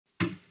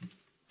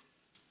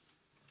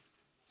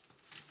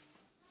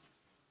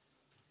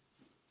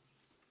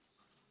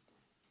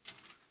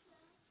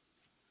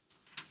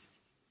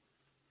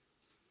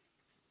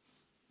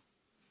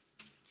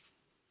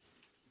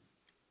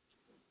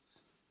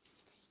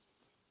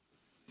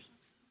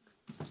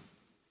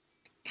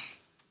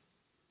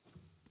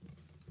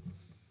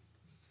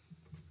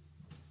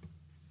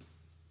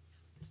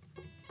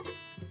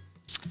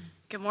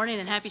Good morning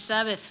and happy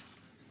Sabbath.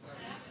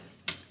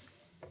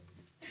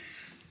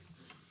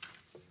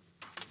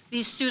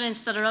 These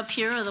students that are up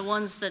here are the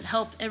ones that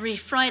help every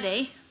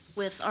Friday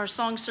with our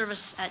song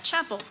service at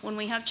chapel when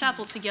we have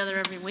chapel together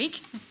every week.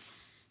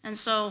 And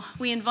so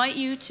we invite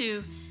you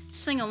to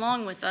sing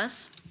along with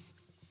us.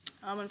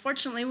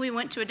 Unfortunately, we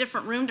went to a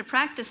different room to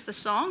practice the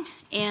song,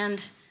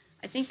 and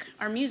I think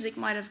our music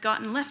might have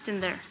gotten left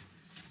in there.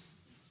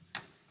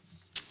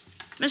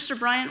 Mr.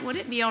 Bryant, would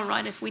it be all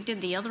right if we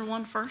did the other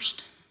one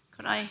first?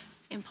 Could I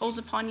impose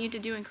upon you to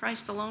do In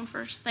Christ Alone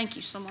first? Thank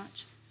you so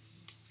much.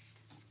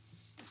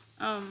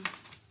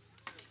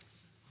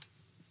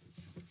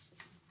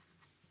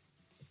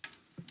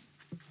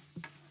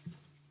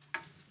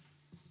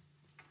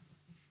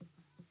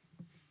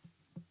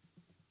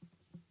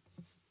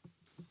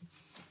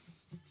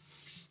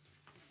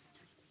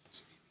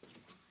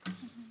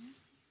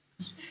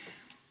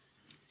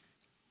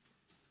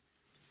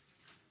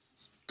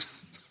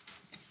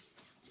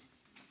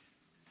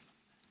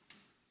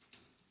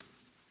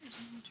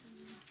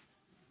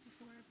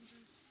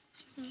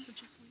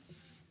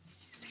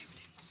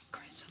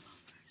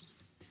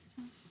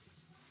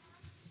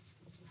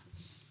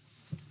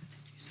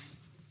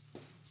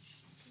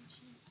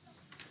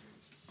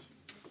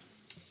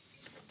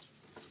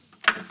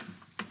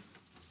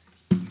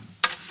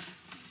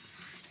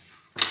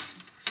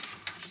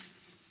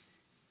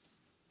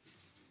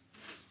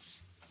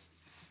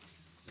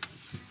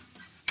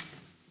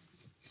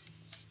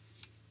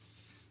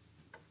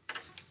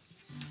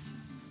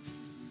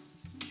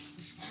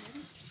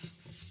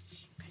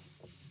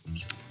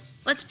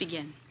 Let's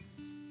begin.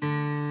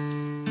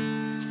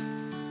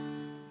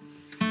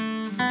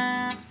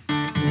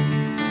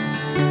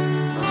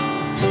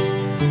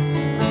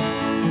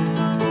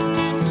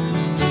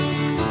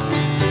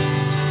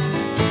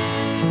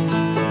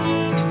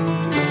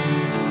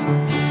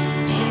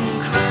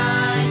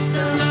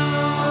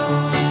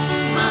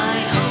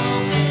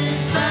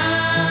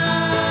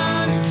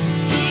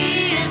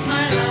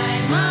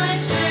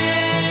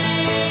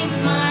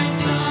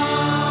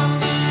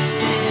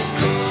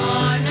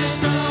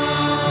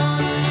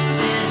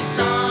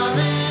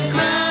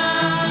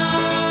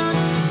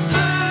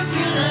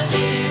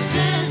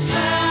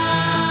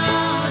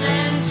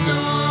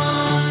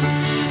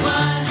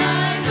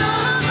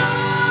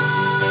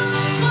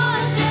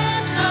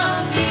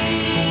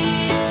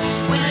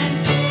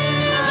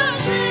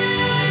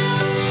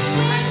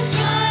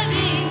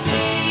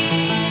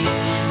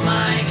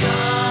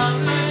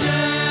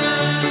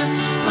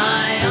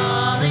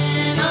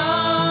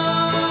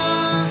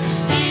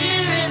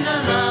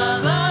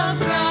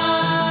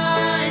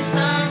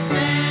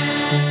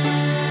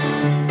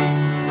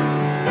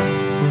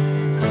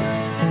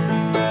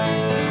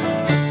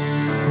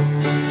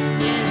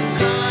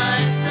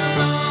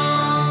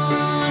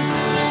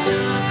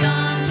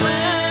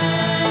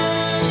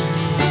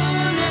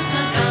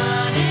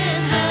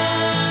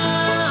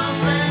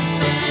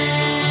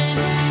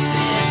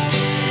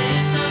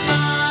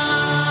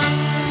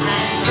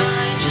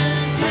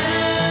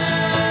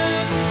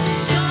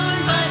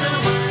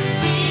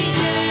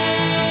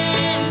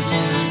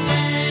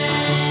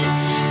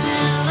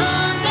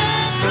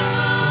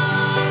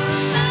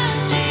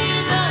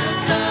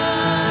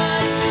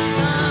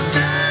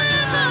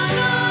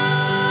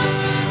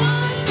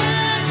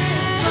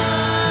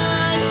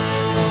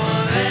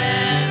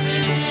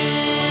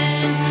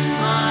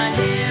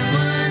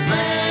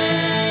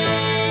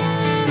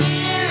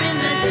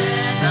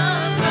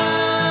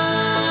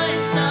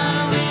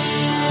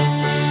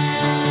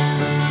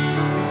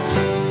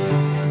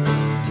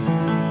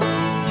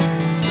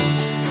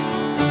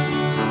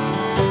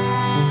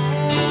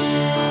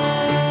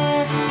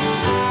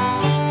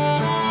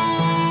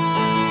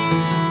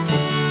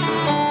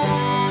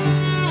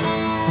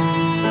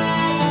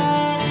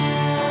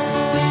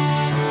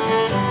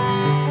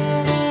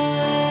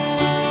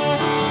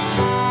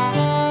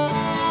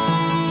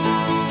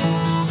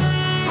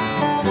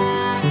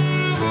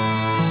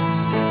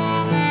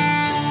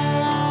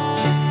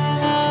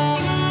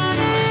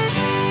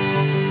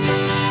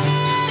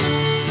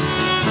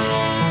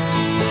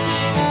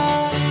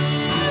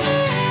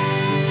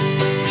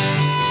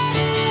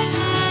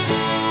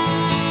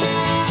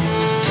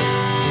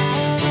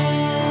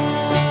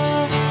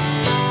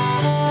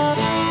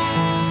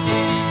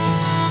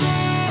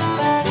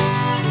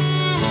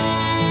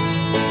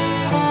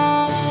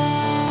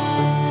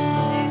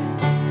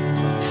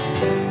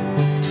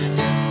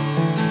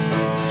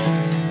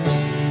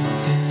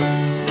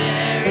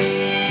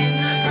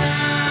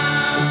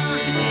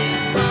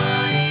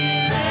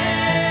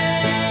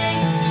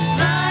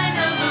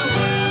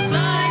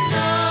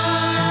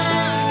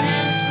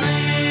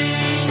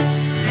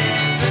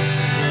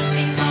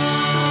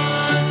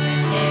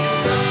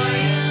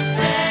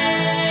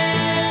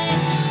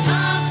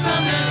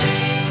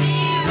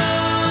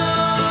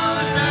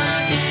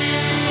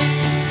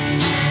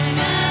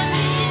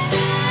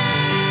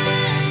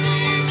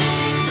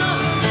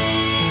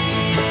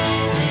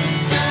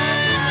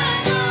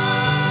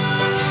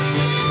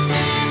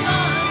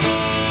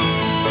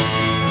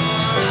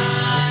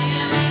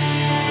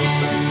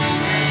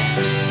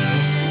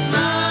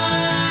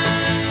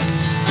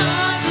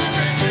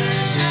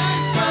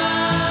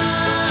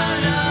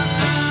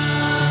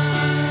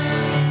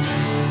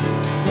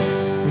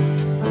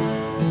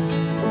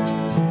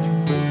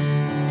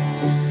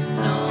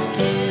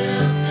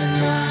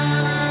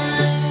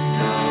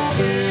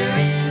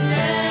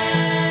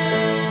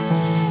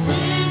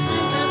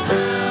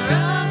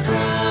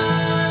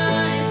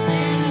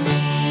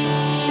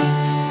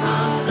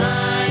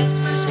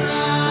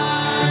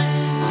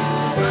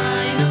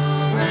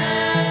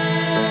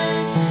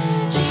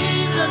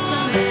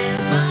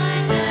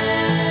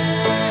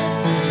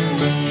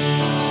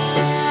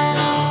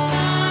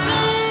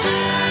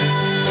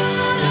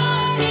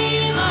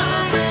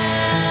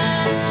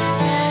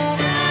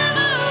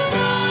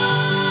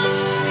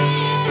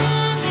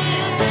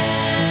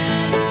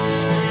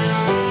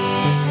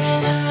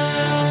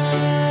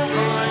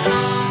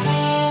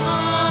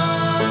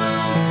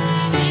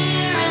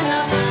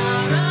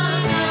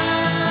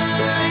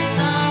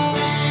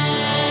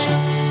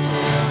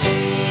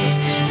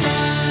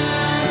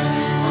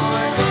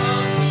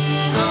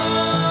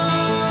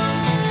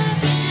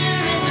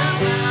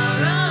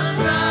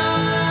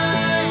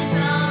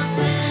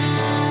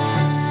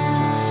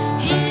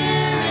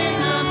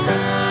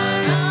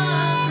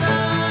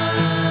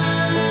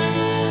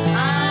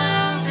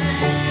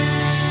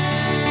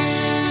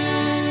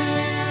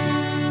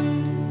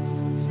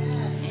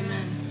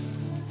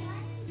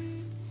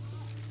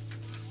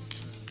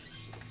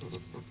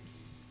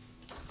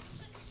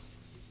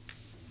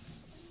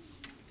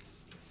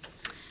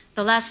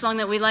 The last song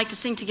that we'd like to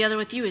sing together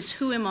with you is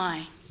Who Am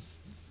I?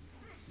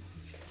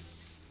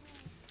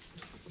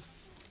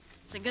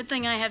 It's a good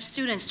thing I have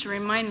students to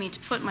remind me to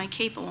put my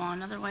capo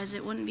on, otherwise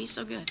it wouldn't be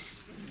so good.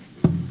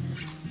 Okay,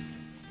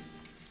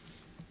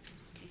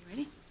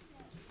 ready?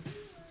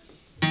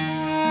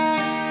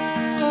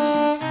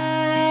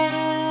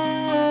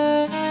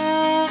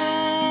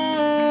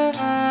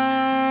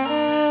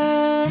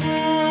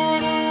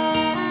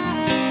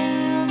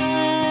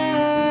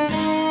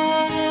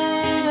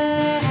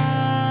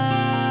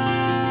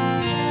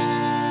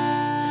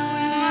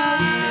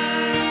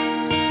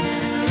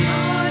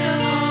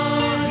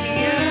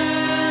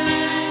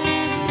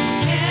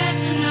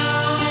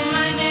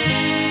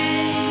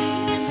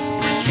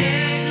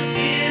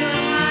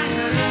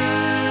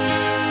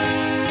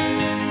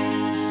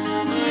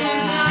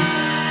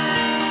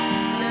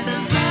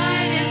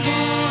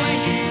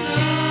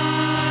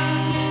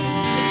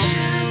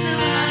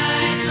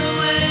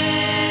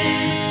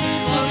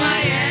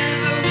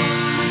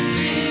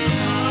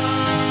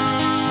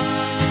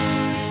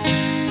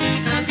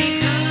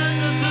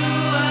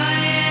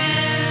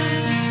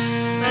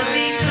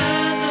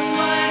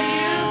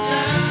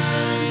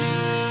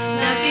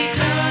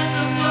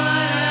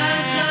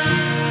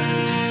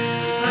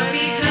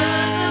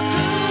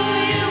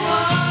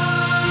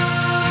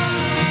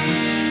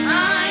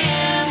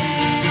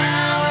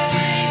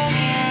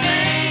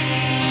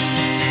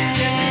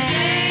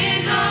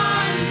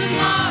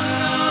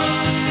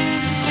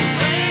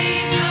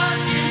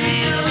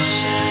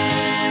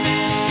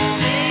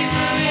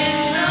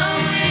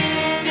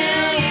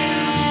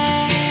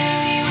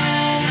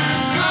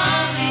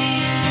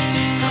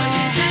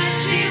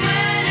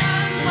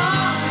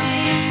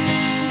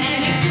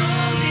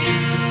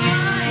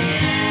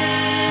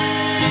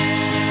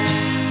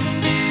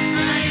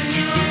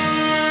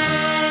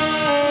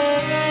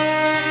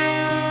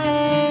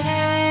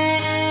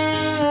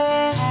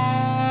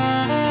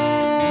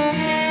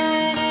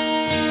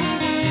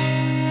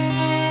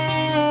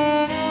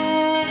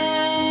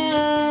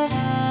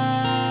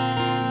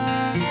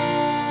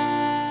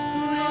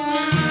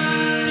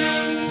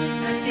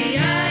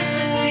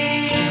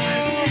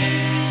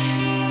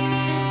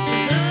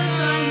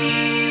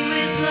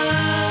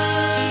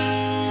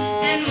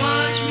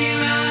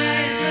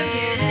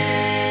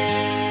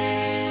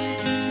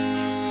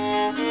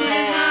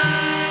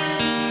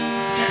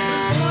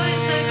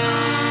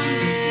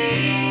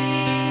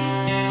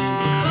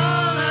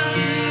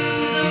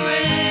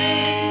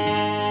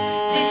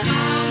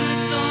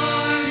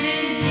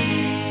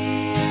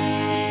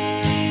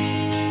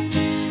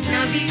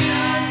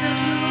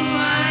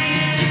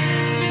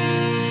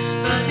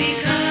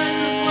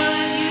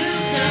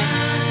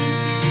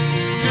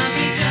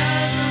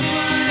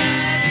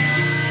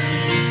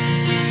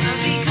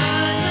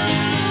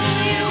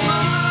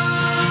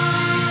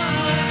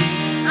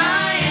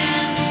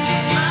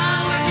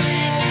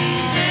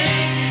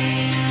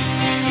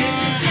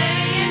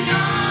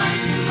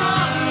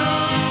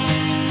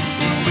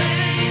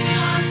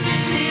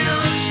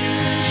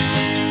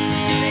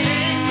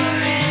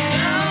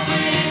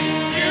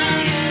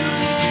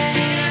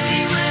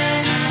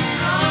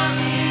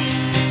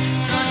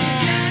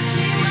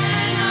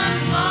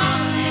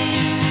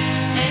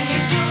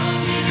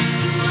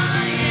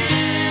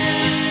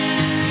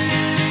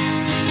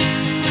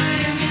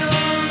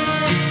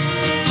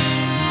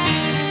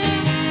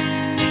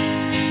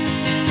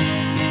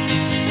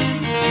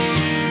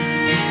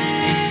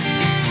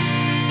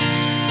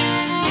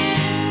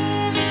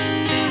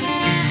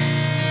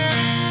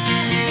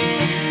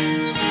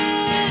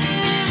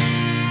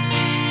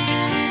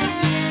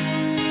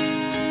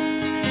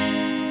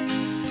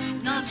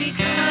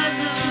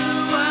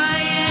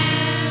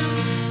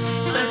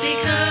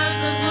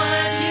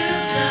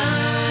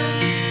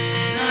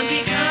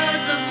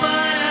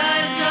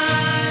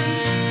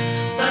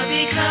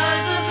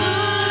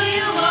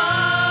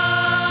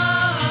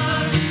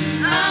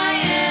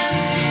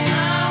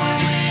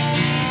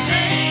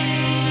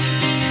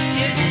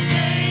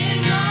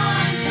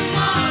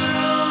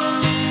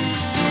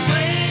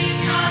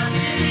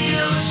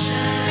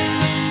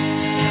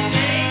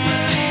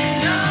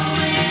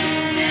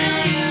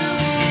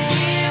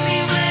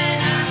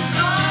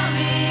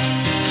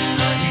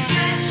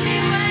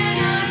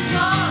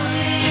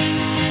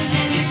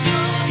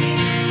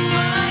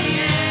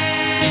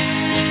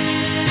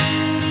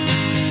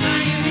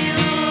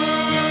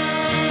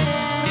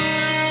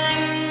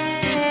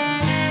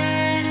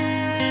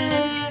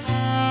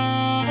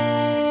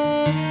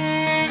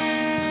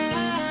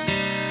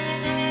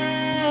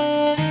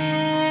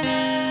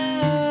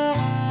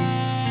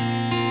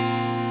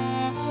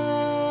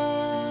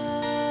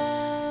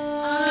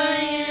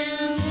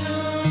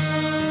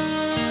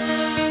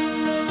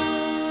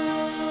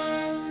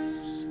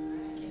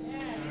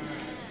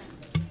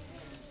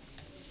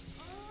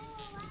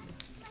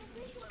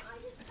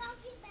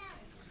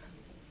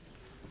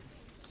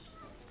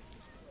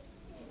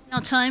 Now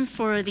time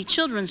for the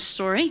children's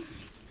story.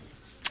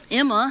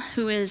 Emma,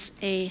 who is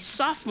a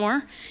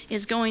sophomore,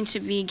 is going to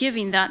be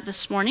giving that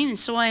this morning. And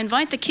so I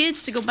invite the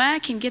kids to go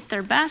back and get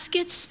their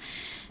baskets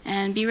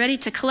and be ready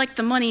to collect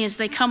the money as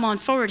they come on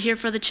forward here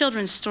for the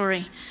children's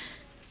story.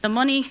 The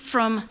money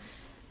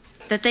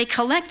that they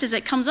collect as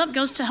it comes up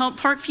goes to help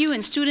Parkview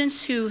and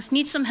students who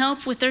need some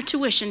help with their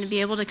tuition to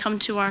be able to come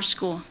to our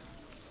school.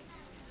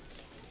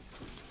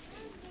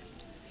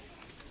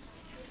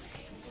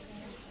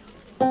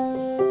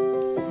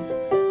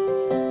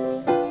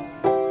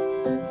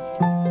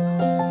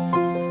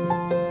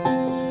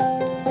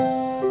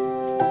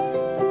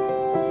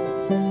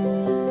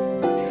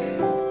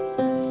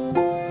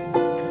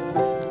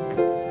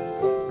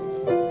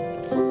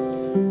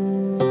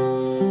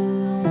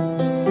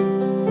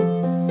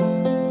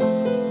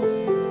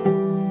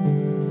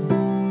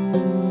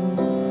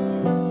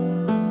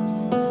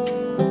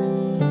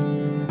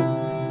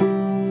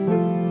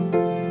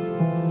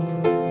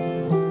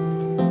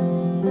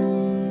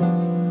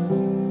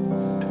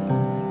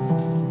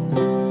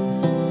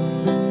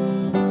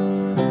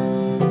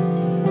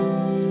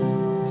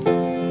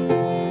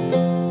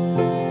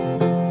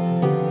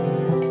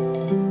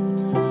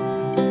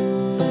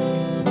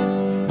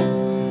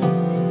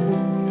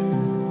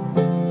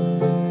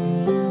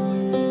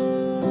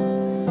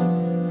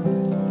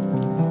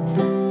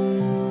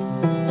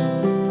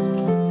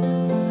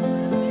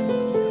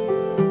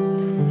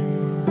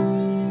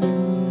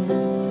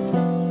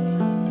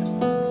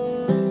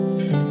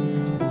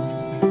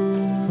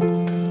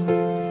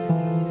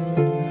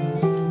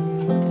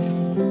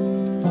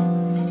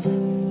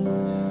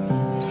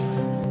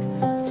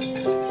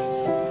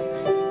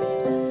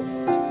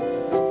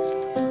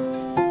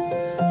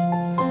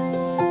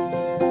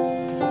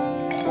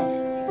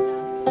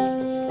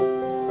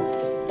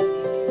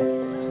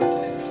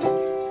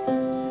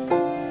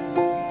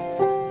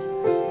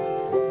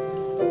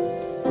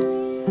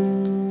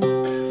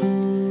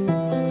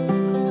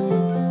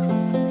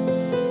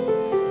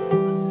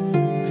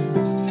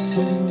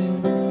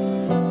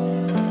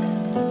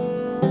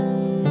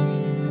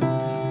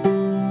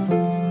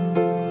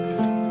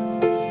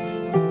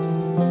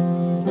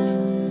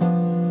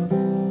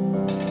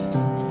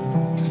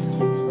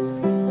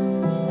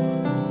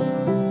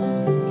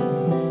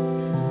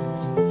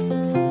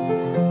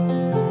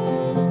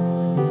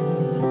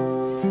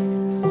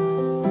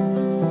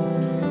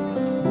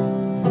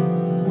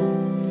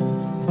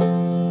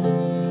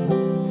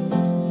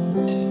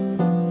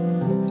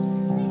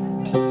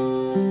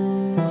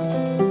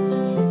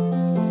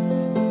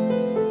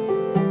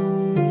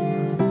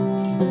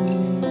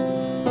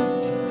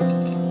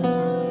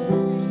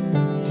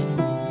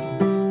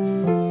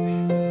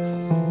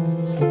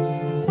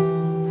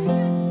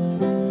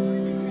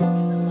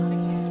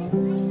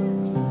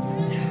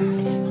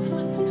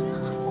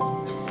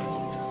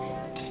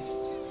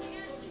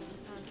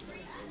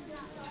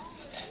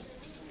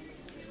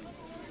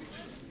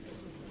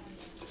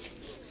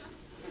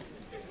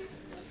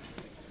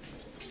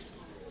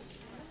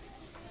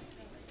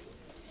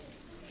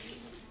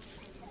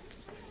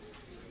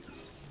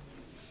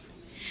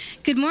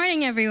 Good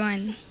morning,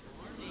 everyone.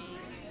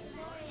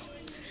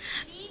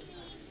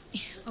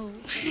 Oh.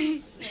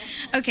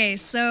 Okay,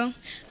 so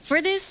for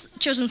this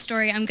children's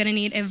story, I'm going to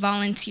need a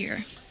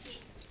volunteer.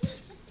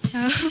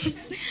 How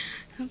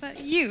about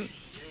you?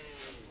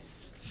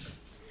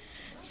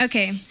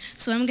 Okay,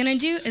 so what I'm going to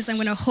do is I'm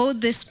going to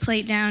hold this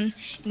plate down,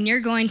 and you're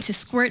going to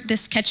squirt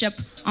this ketchup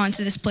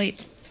onto this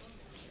plate.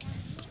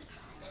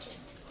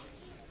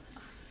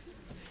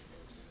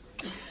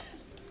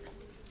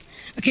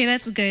 Okay,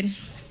 that's good.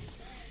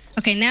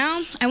 Okay,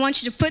 now I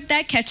want you to put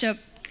that ketchup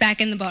back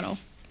in the bottle.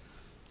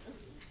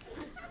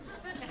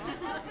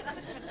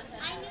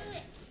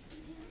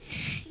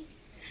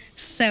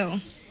 So,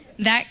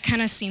 that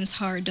kind of seems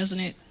hard,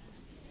 doesn't it?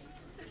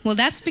 Well,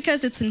 that's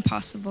because it's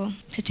impossible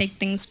to take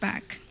things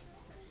back.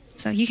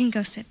 So you can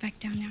go sit back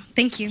down now.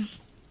 Thank you.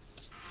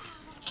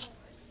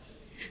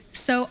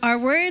 So our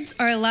words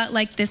are a lot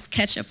like this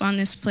ketchup on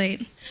this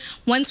plate.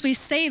 Once we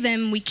say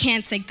them, we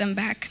can't take them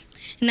back.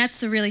 And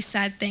that's the really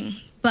sad thing.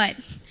 But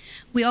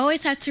we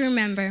always have to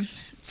remember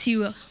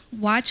to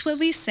watch what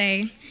we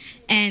say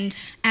and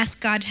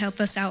ask God to help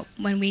us out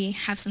when we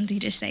have something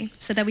to say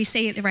so that we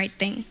say the right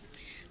thing.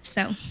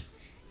 So,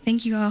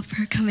 thank you all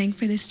for coming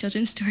for this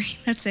children's story.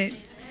 That's it.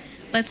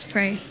 Let's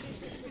pray.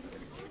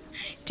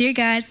 Dear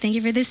God, thank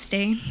you for this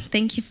day.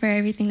 Thank you for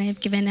everything that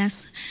you've given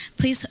us.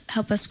 Please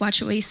help us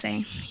watch what we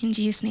say. In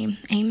Jesus' name,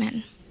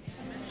 amen.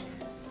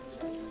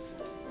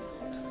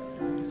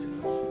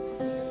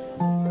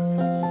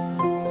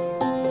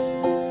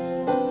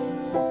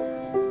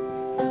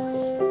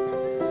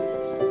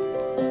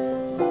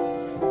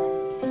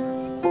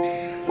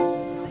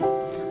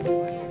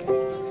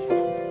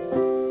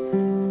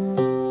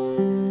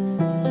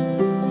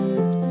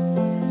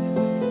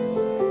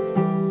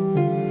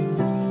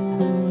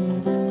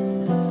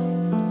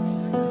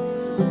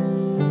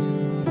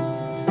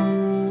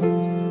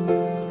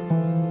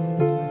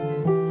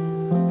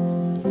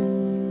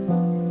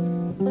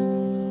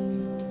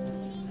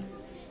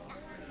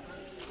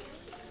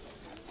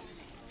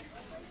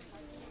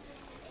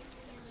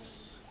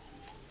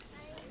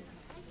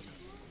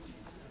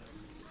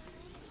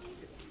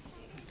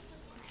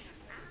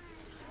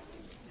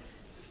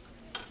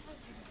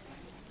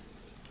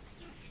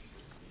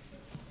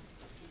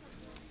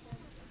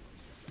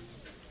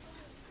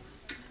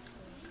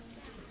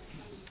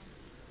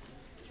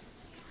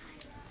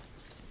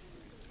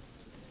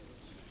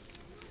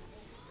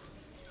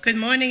 Good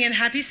morning and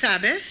happy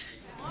Sabbath.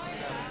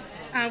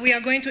 We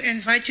are going to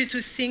invite you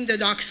to sing the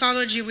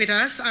doxology with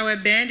us. Our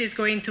band is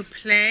going to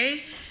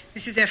play.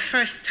 This is their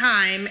first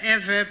time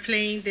ever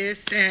playing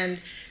this and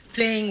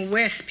playing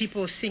with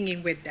people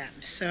singing with them.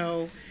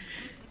 So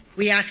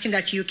we're asking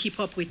that you keep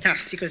up with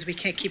us because we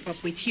can't keep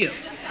up with you.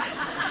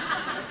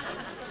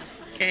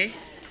 Okay?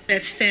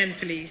 Let's stand,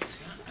 please.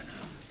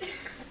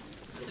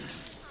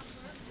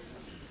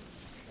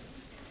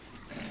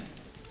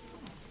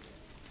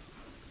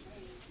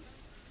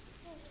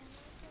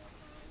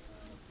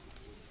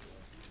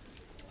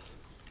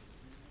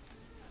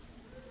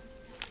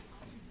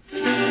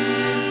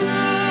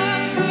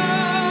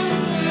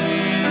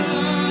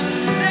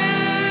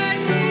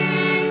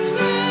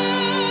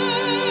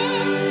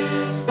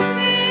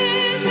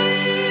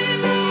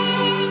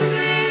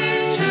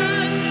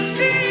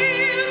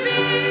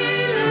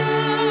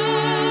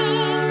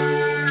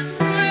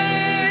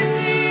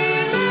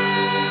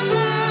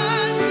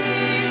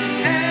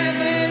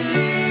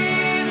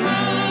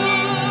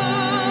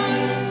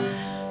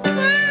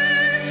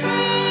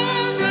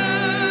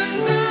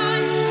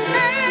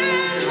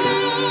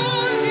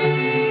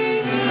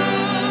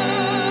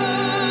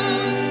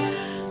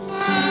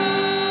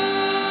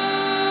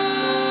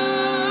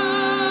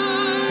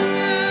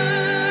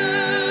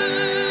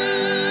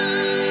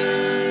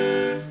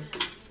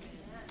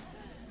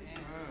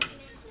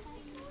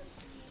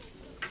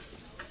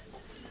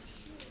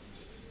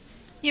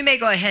 You may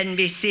go ahead and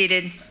be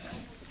seated.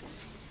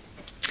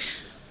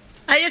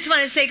 I just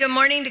want to say good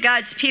morning to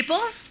God's people.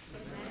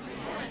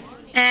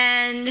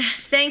 And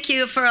thank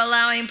you for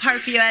allowing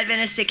Parkview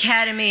Adventist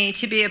Academy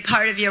to be a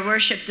part of your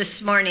worship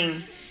this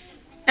morning.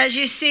 As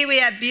you see, we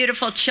have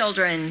beautiful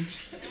children.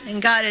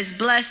 And God has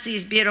blessed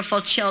these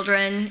beautiful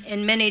children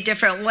in many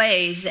different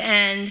ways.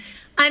 And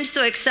I'm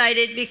so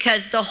excited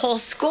because the whole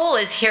school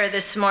is here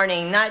this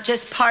morning, not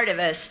just part of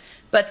us,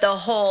 but the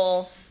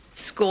whole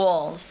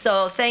school.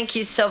 So thank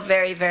you so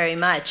very, very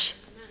much.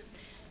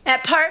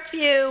 At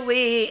Parkview,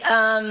 we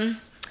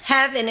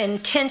have an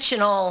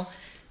intentional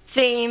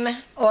theme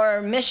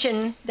or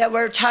mission that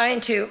we're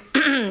trying to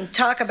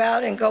talk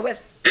about and go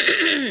with.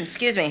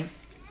 Excuse me.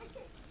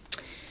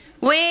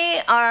 We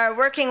are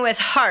working with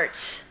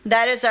hearts.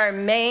 That is our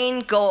main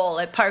goal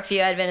at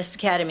Parkview Adventist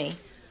Academy.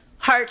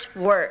 Heart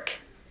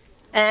work.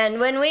 And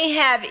when we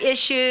have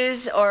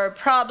issues or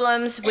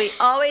problems, we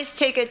always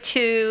take it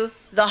to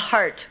the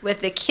heart with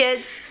the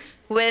kids,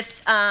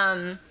 with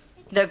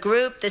the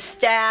group, the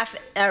staff,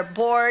 our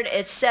board,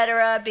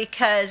 etc.,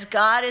 because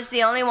God is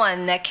the only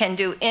one that can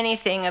do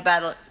anything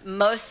about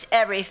most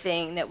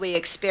everything that we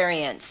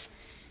experience.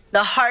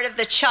 The heart of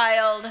the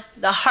child,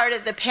 the heart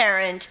of the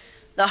parent,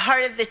 the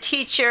heart of the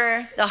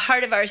teacher, the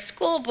heart of our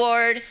school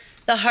board,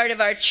 the heart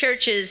of our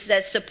churches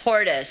that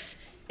support us.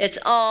 It's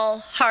all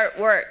heart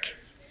work.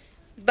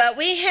 But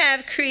we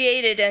have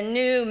created a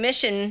new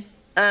mission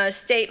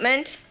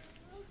statement,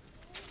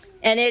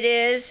 and it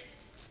is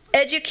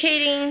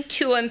educating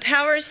to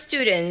empower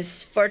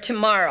students for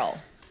tomorrow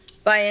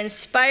by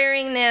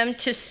inspiring them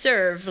to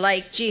serve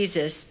like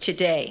Jesus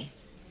today.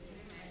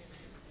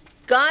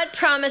 God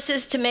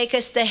promises to make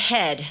us the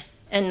head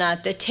and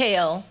not the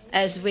tail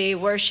as we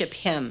worship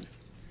him.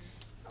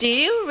 Do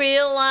you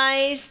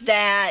realize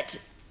that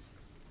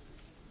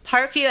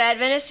Parkview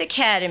Adventist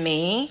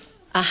Academy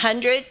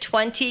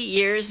 120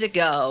 years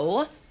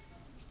ago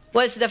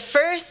was the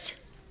first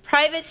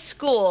private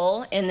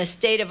school in the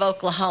state of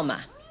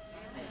Oklahoma?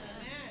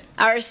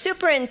 Our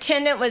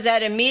superintendent was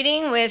at a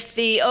meeting with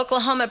the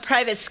Oklahoma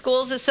Private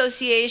Schools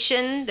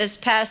Association this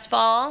past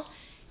fall,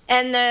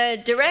 and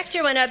the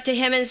director went up to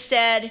him and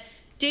said,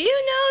 "Do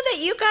you know that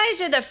you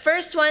guys are the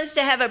first ones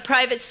to have a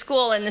private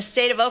school in the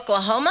state of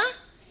Oklahoma?"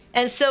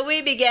 And so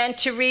we began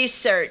to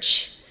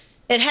research.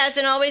 It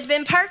hasn't always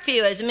been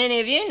Parkview, as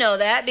many of you know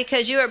that,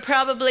 because you are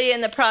probably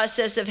in the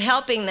process of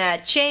helping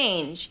that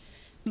change.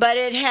 But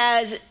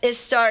it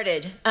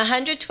started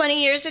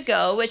 120 years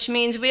ago, which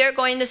means we are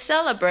going to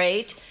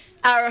celebrate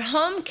our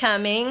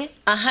homecoming,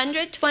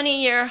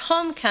 120-year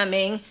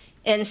homecoming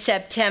in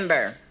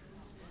September.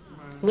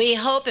 We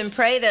hope and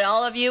pray that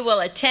all of you will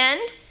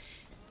attend.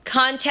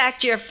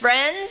 Contact your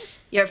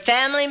friends, your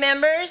family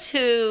members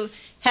who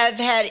have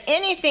had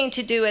anything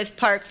to do with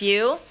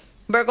Parkview.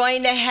 We're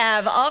going to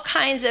have all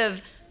kinds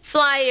of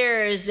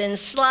flyers and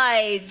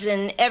slides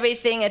and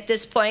everything at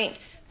this point,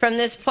 from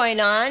this point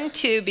on,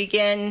 to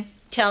begin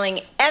telling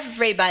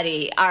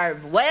everybody. Our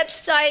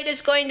website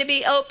is going to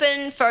be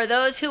open for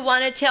those who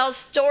want to tell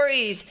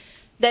stories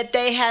that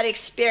they had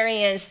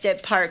experienced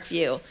at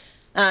Parkview.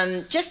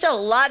 Just a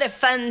lot of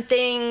fun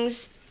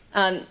things.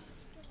 At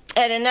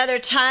another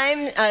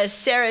time,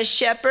 Sarah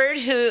Shepard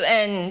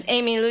and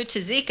Amy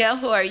Lutazika,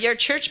 who are your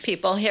church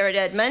people here at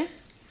Edmond,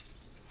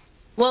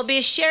 will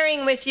be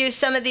sharing with you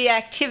some of the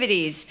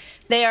activities.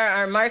 They are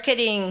our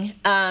marketing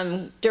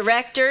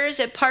directors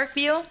at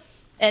Parkview,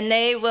 and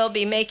they will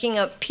be making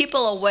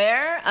people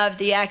aware of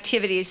the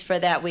activities for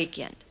that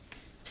weekend.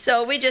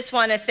 So we just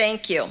want to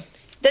thank you.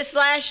 This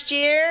last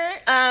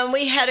year,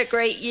 we had a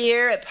great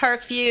year at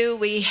Parkview.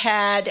 We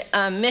had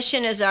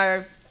mission as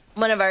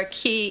one of our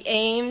key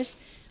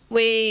aims.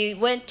 We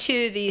went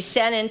to the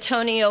San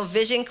Antonio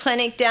Vision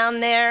Clinic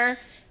down there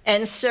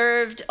and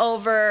served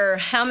over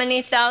how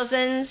many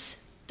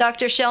thousands,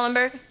 Dr.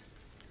 Schellenberg?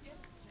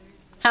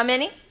 How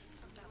many?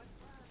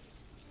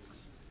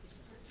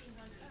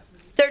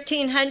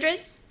 1,300?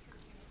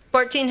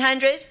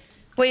 1,400?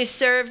 We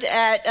served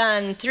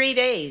at 3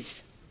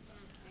 days.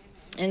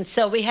 And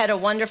so we had a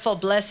wonderful,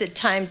 blessed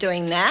time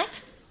doing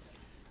that.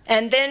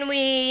 And then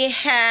we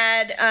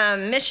had a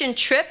mission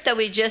trip that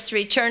we just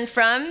returned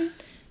from,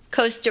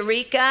 Costa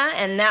Rica,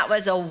 and that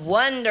was a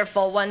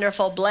wonderful,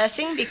 wonderful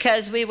blessing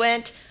because we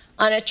went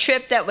on a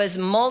trip that was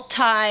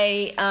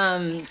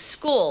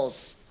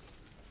multi-schools.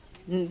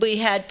 We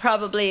had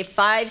probably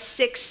 5,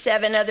 6,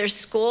 7 other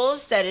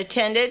schools that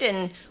attended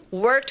and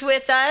worked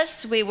with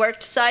us. We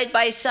worked side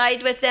by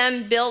side with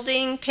them,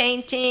 building,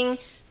 painting,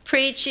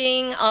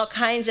 preaching, all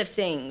kinds of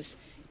things.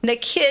 The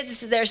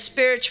kids, their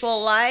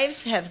spiritual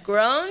lives have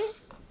grown,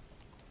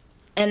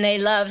 and they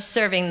love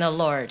serving the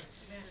Lord.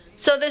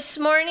 So this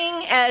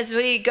morning, as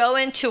we go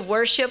into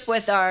worship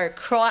with our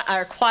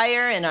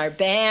choir and our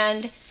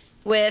band,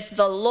 with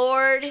the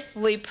Lord,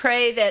 we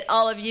pray that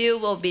all of you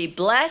will be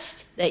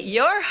blessed, that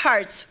your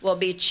hearts will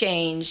be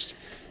changed,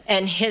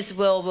 and His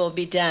will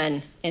be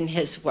done in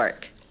His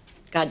work.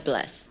 God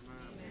bless.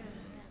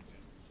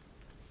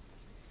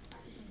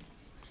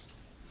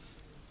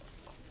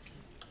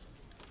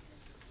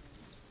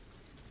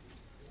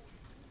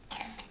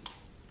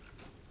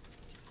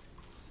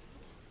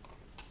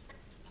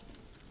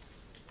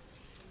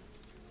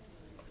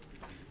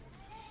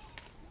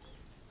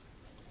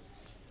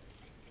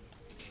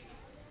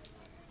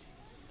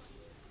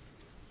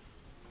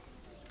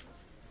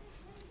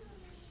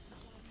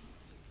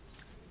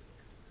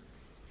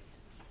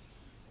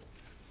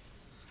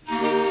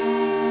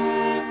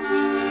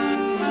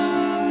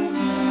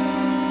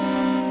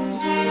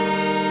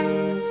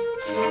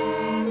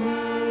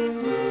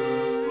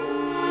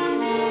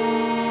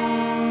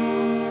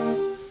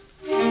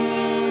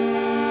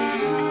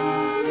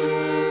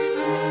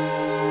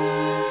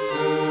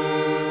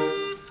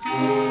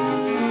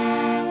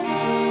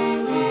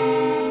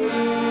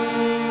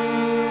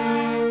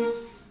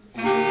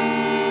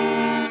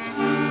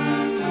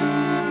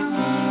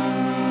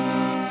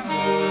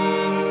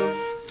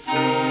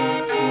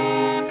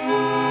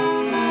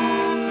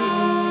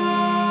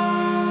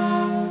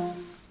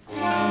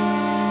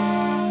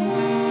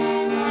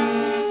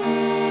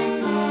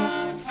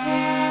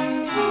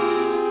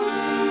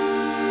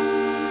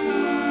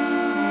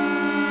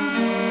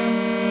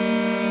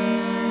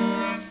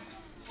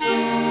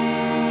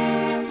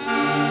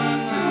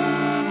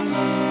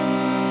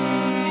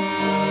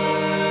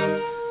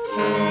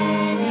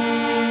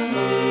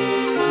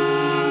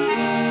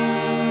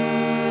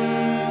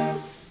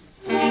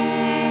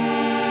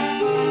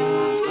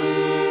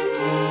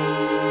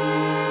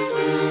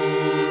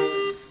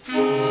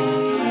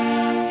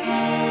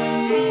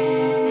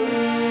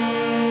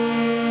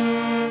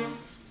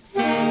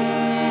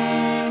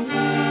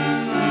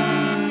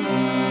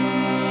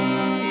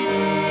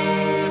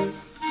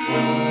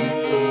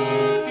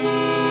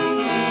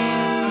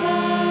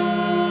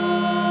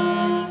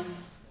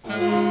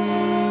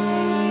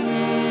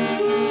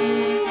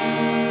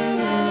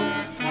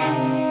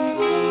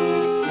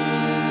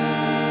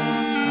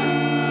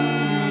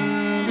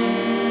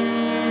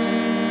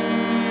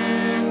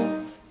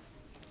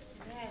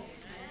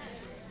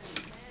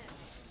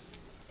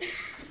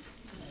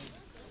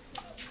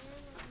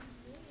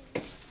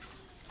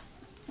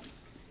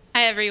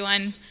 Hi,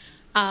 everyone.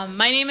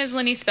 My name is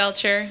Linny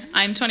Spelcher.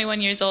 I'm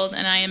 21 years old,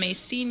 and I am a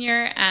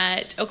senior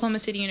at Oklahoma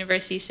City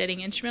University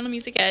studying instrumental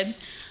music ed.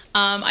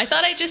 I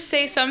thought I'd just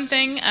say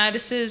something.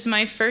 This is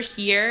my first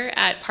year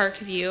at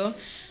Parkview.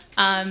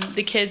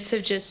 The kids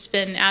have just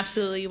been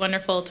absolutely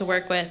wonderful to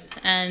work with.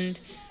 And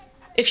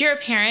if you're a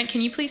parent,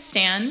 can you please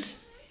stand?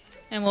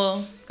 And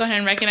we'll go ahead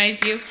and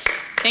recognize you.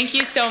 Thank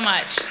you so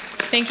much.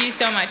 Thank you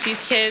so much.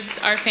 These kids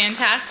are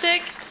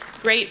fantastic.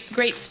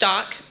 Great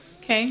stock,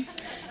 okay?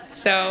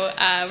 So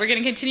we're going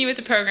to continue with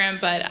the program,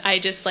 but I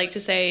just like to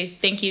say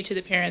thank you to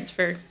the parents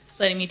for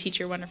letting me teach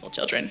your wonderful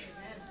children.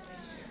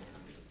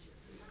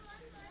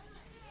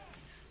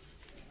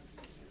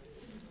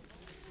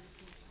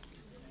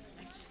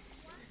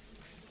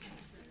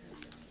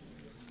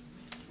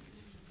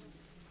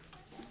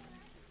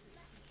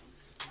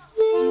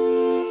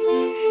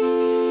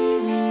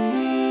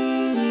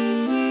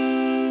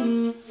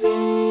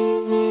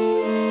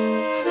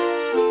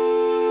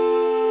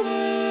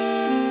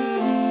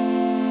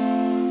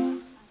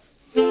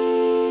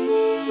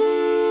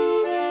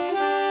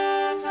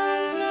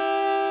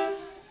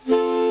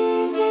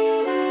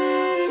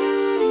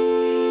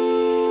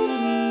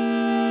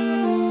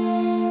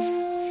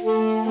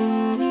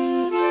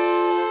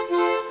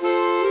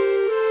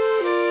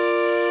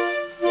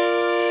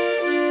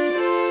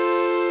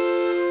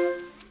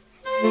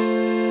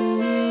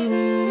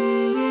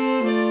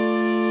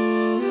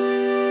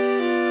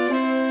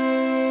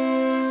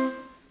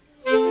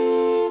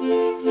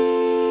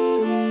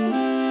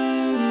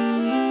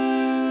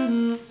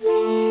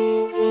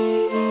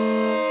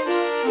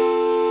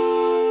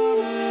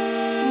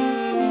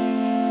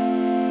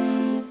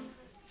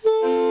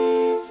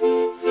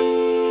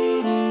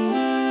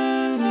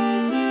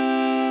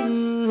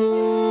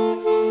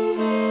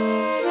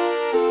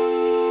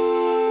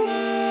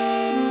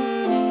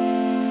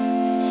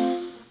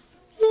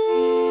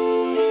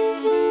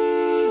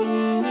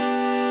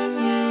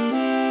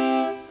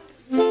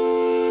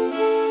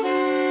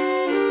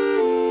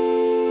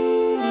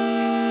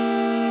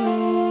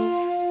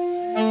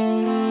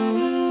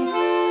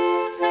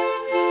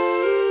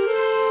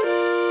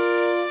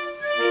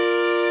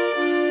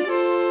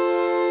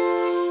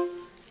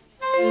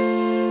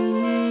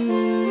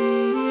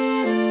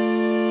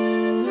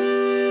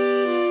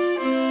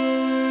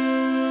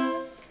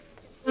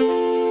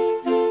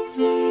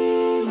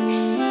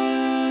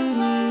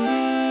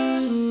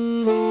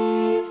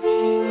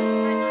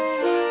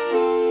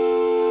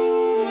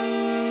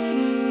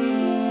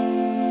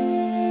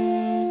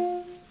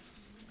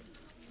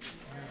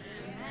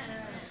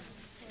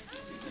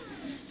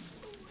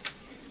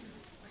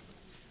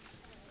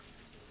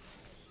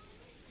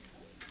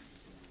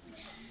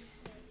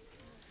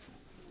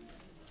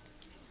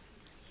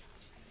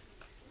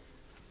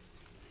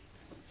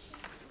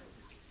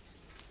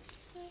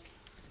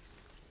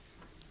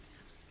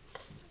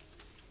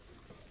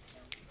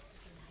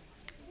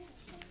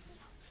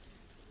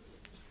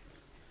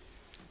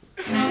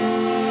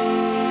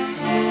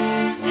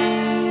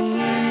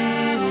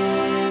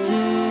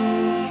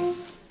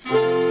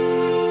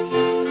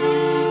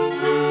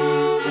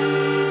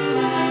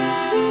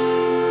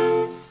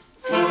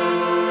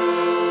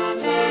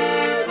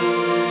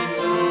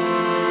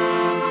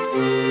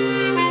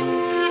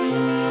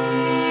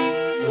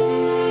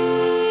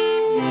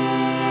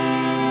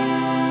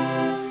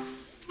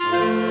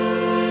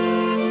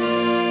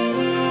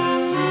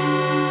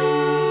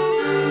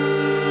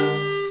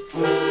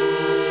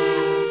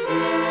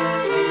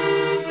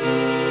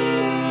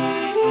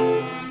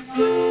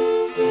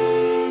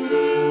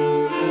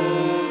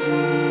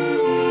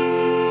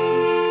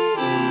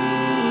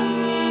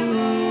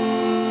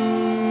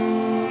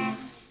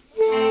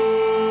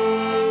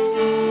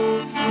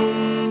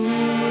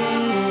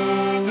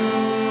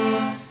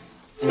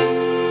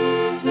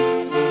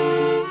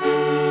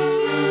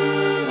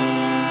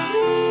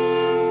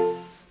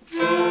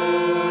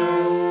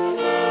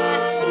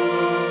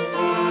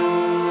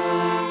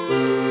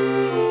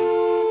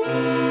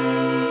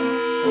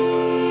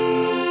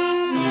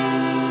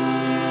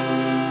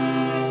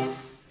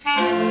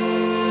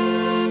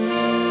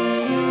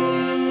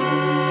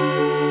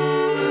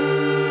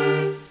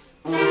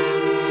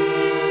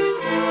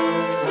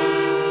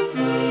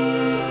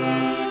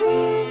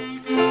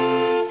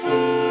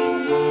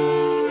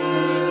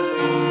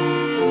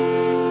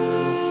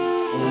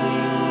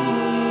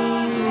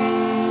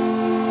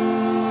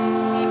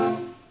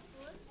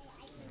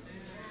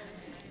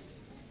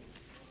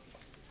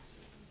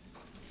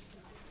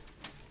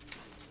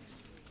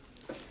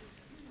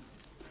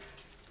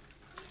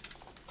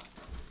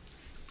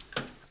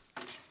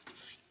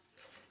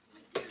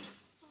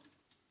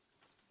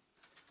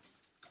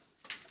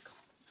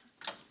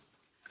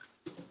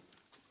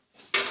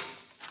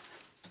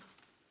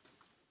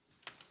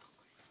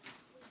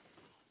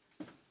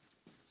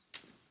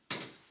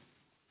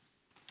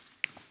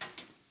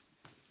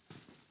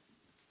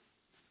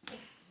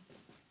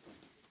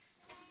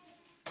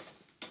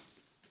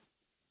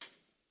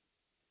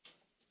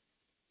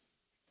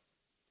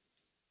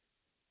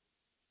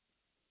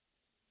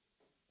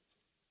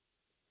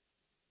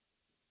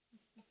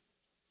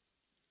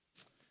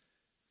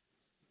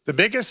 The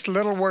biggest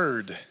little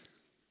word.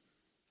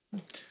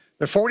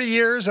 The 40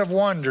 years of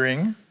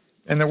wandering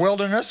in the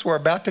wilderness were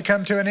about to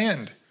come to an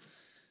end.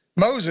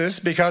 Moses,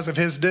 because of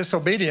his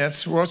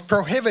disobedience, was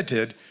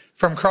prohibited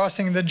from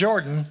crossing the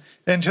Jordan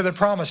into the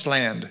promised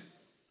land.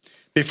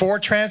 Before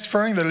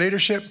transferring the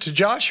leadership to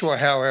Joshua,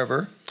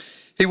 however,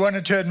 he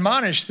wanted to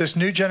admonish this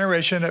new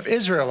generation of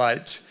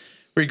Israelites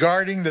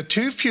regarding the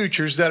two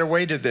futures that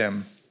awaited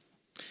them.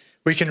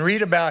 We can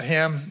read about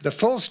him, the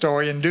full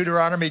story, in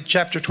Deuteronomy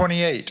chapter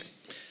 28.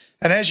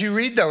 And as you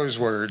read those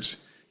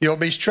words, you'll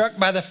be struck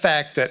by the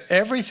fact that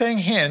everything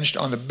hinged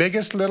on the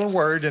biggest little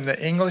word in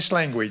the English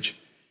language,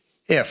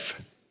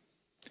 if.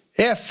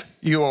 If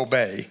you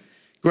obey,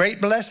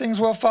 great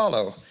blessings will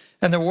follow,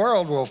 and the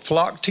world will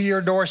flock to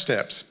your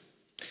doorsteps,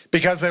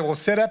 because they will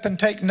sit up and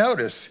take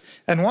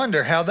notice and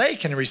wonder how they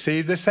can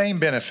receive the same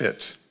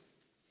benefits.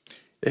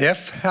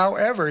 If,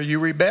 however, you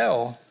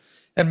rebel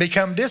and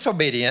become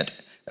disobedient,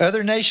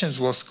 other nations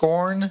will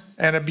scorn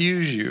and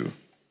abuse you.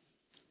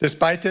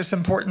 Despite this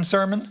important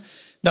sermon,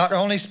 not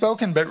only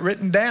spoken but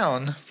written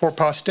down for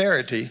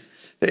posterity,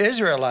 the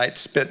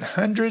Israelites spent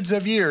hundreds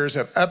of years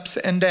of ups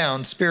and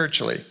downs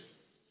spiritually.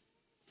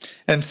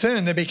 And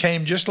soon they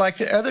became just like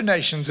the other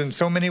nations in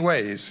so many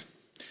ways.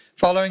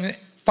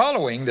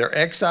 Following their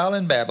exile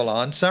in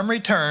Babylon, some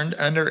returned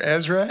under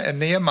Ezra and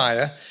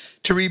Nehemiah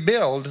to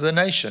rebuild the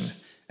nation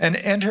and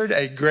entered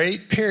a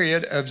great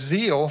period of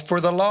zeal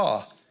for the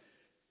law.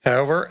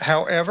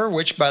 However,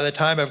 which by the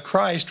time of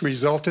Christ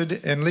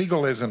resulted in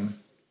legalism.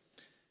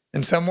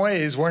 In some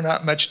ways, we're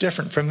not much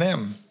different from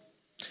them.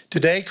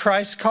 Today,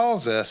 Christ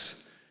calls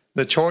us.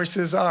 The choice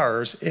is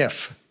ours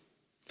if.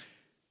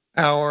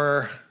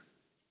 Our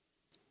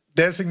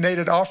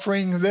designated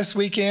offering this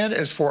weekend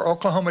is for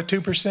Oklahoma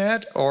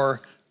 2% or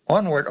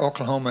Onward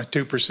Oklahoma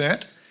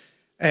 2%.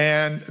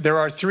 And there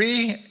are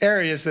three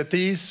areas that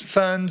these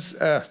funds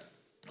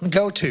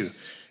go to.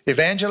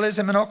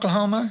 Evangelism in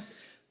Oklahoma,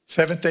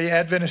 Seventh-day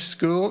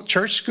Adventist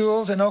church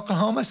schools in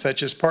Oklahoma,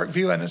 such as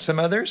Parkview and some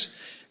others,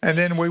 and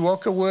then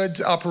Wewoka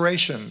Woods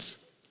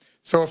operations.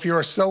 So if you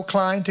are so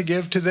inclined to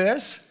give to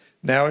this,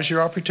 now is your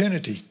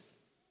opportunity.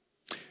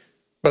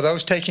 For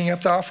those taking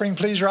up the offering,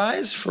 please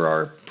rise for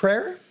our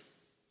prayer.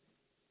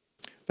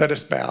 Let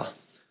us bow.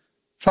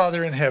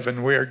 Father in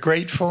heaven, we are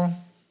grateful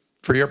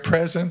for your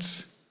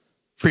presence,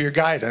 for your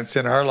guidance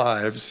in our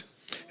lives,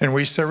 and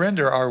we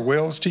surrender our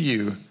wills to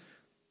you.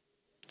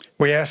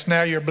 We ask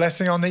now your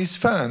blessing on these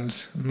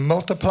funds.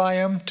 Multiply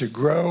them to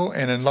grow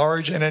and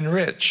enlarge and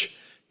enrich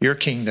your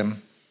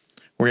kingdom.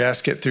 We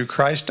ask it through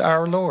Christ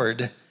our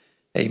Lord.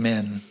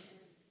 Amen.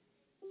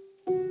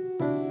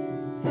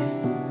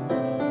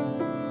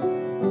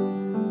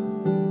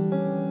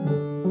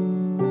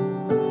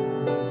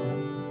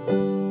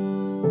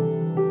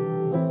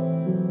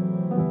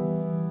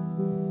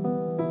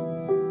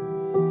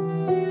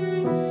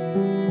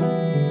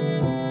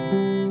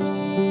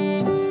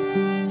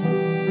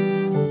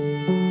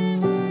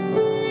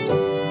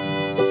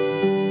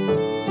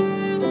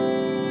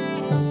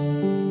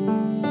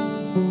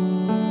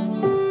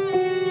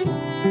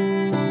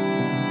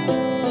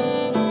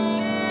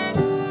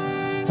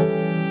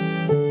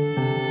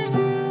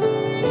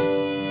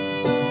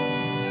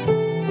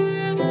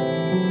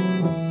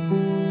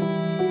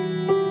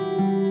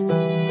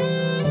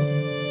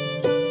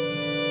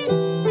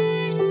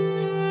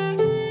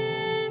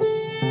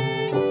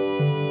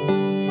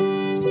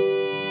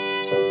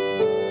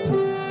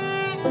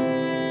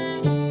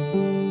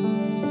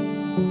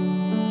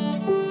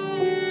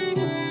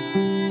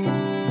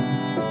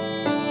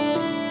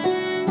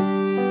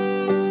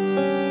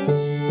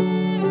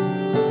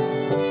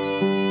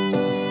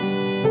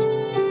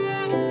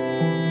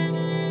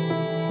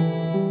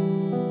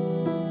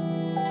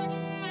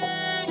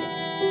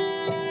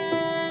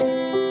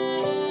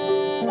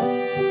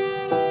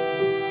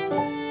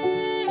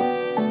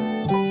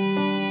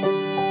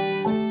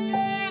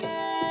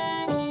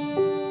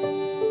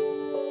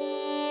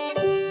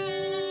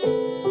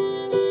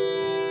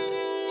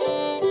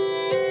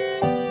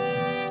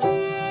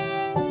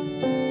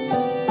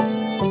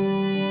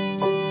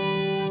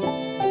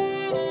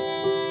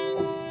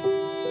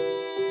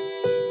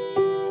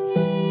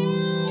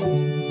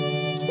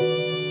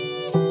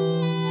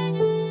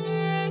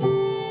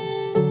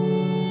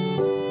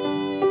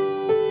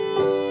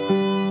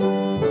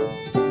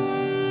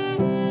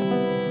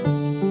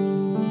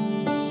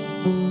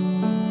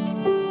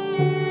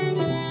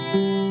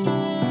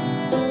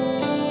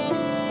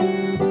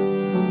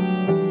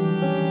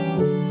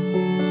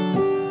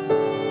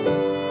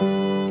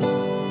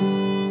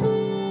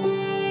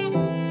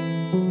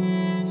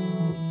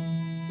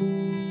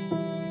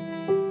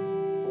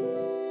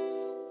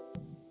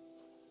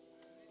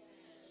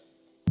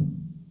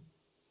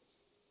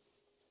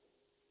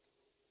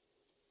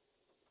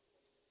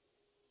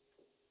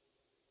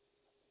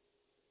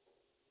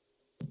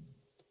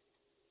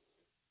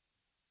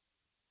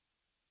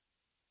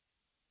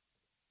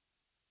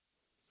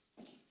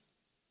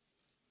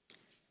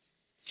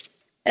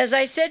 As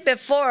I said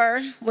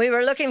before, we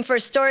were looking for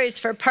stories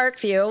for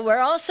Parkview. We're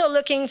also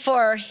looking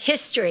for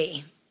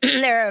history.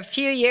 there are a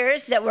few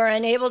years that we're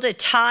unable to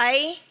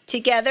tie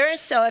together.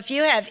 So if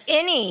you have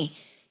any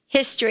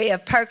history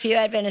of Parkview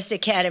Adventist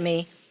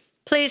Academy,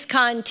 please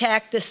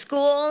contact the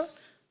school,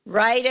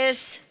 write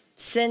us,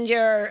 send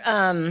your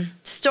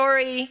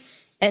story,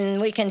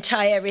 and we can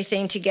tie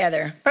everything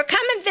together. Or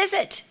come and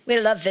visit. We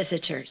love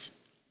visitors.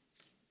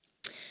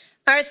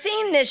 Our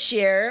theme this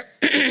year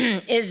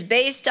is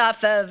based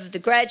off of the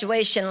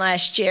graduation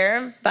last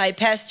year by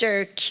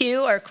Pastor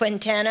Q or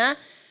Quintana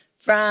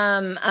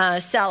from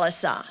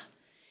Sallisaw.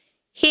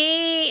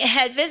 He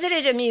had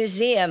visited a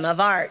museum of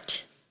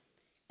art,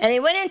 and he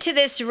went into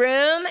this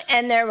room,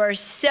 and there were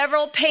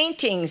several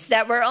paintings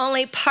that were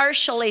only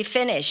partially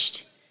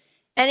finished,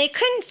 and he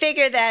couldn't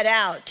figure that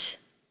out.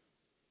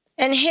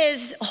 And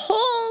his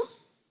whole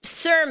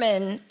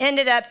sermon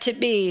ended up to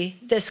be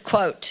this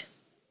quote: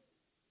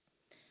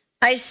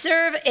 "I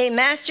serve a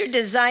master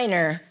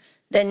designer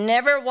that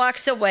never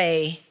walks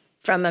away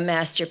from a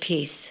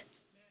masterpiece."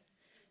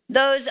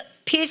 Those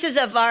pieces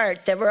of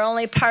art that were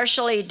only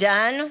partially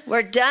done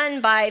were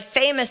done by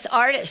famous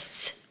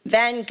artists,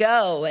 Van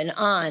Gogh and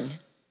on.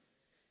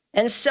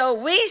 And so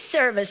we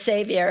serve a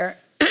Savior,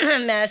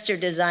 master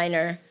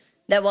designer,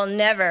 that will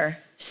never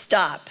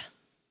stop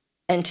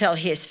until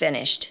he is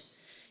finished.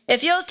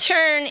 If you'll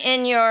turn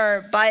in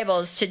your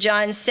Bibles to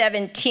John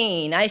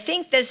 17, I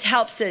think this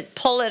helps it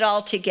pull it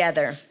all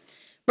together.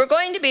 We're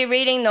going to be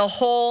reading the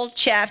whole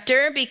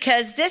chapter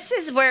because this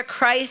is where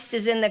Christ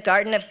is in the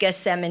Garden of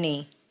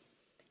Gethsemane.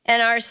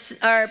 And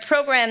our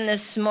program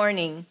this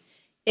morning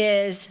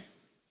is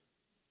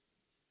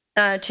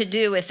to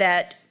do with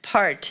that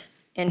part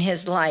in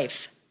his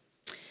life.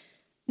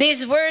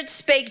 "These words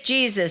spake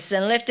Jesus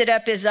and lifted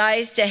up his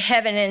eyes to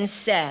heaven and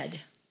said,"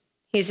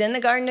 he's in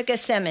the Garden of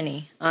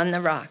Gethsemane on the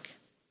rock,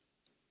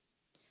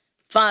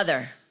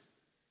 "Father,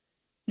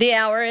 the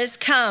hour is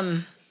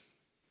come.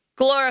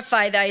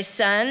 Glorify thy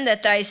Son,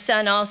 that thy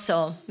Son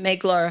also may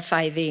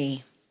glorify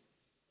thee.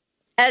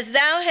 As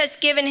thou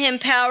hast given him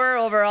power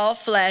over all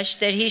flesh,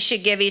 that he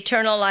should give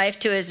eternal life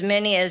to as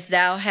many as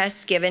thou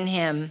hast given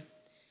him.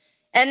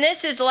 And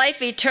this is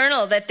life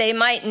eternal, that they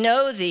might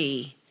know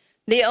thee,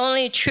 the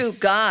only true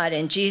God,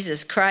 and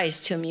Jesus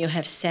Christ, whom you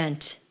have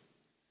sent.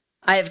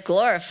 I have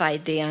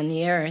glorified thee on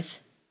the earth.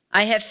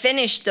 I have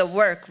finished the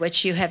work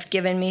which you have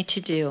given me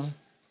to do.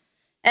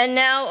 And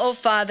now, O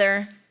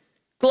Father,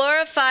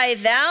 glorify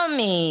thou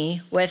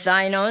me with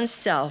thine own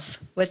self,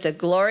 with the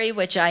glory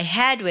which I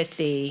had with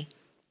thee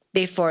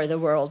before the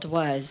world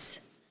was.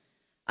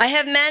 I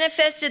have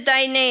manifested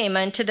thy name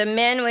unto the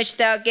men which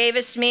thou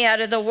gavest me out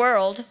of the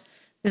world.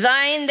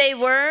 Thine they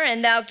were,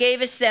 and thou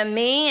gavest them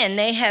me, and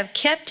they have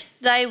kept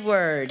thy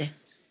word.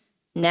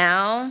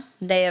 Now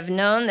they have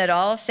known that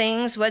all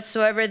things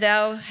whatsoever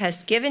thou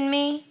hast given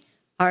me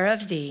are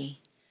of thee.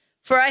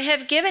 For I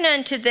have given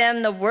unto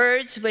them the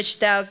words which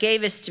thou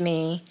gavest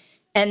me,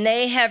 and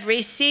they have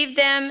received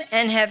them,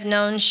 and have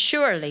known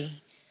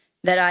surely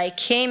that I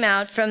came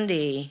out from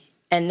thee,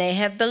 and they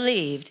have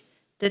believed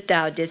that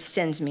thou didst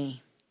send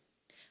me.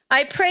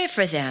 I pray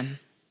for them.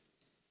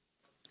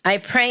 I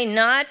pray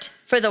not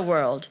for the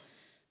world,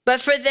 but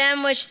for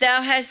them which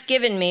thou hast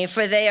given me,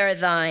 for they are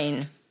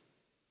thine.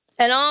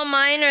 And all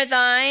mine are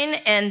thine,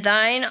 and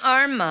thine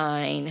are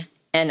mine,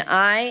 and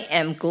I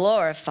am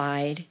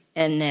glorified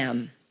in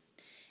them.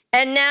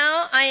 And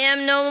now I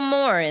am no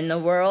more in the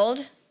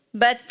world,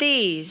 but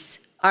these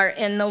are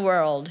in the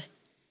world,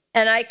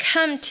 and I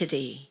come to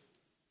thee.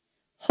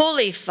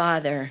 Holy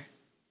Father,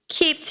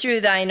 keep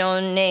through thine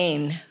own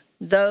name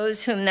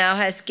those whom thou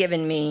hast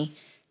given me,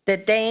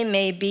 that they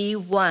may be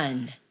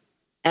one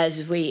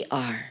as we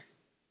are.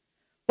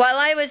 While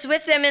I was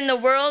with them in the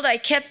world, I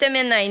kept them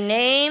in thy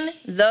name.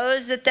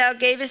 Those that thou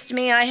gavest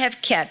me I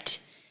have kept,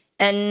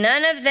 and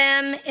none of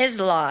them is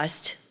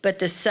lost, but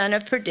the son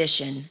of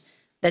perdition,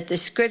 that the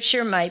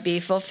scripture might be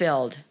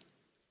fulfilled.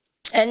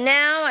 And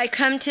now I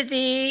come to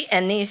thee,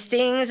 and these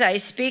things I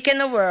speak in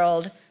the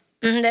world,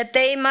 that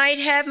they might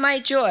have my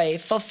joy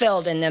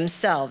fulfilled in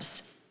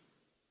themselves.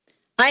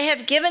 I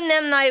have given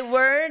them thy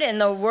word, and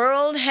the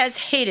world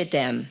has hated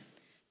them,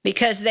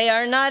 because they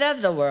are not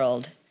of the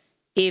world,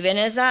 even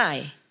as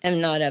I am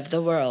not of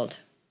the world.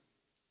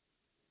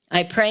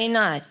 I pray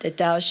not that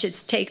thou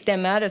shouldst take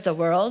them out of the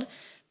world,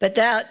 but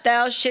that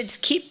thou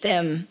shouldst keep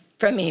them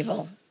from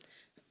evil.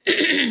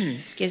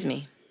 Excuse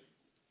me.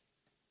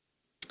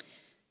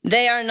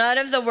 They are not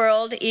of the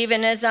world,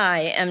 even as I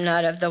am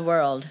not of the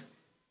world.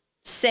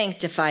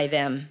 Sanctify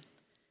them.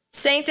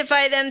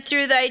 Sanctify them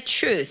through thy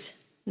truth.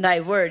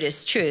 Thy word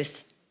is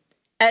truth.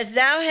 As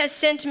thou hast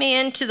sent me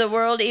into the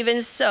world,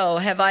 even so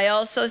have I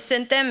also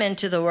sent them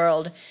into the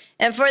world.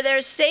 And for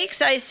their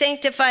sakes I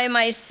sanctify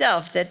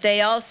myself, that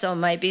they also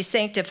might be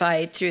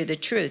sanctified through the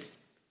truth.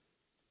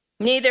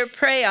 Neither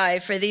pray I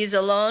for these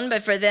alone,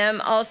 but for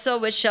them also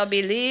which shall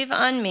believe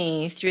on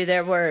me through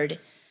their word,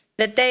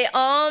 that they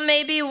all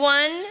may be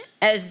one,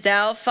 as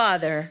thou,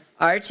 Father,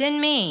 art in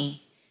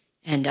me,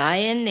 and I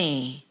in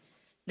thee,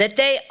 that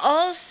they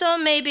also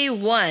may be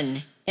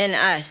one in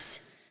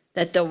us,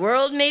 that the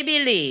world may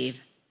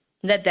believe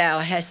that thou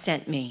hast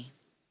sent me.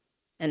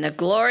 And the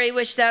glory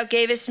which thou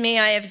gavest me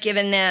I have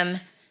given them,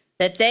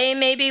 that they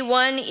may be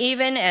one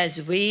even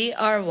as we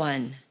are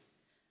one.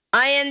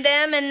 I in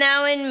them and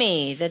thou in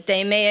me, that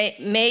they may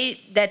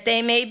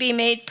be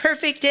made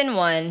perfect in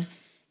one,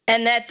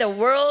 and that the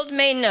world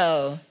may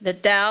know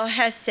that thou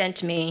hast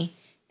sent me,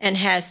 and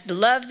hast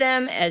loved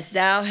them as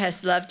thou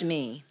hast loved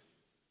me.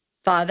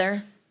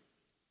 Father,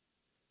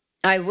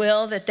 I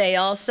will that they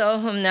also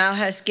whom thou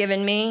hast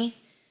given me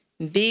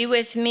be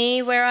with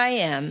me where I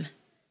am,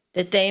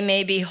 that they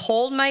may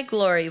behold my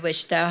glory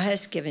which thou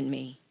hast given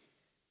me.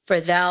 For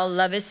thou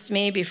lovest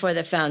me before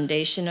the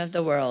foundation of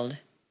the world.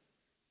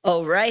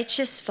 O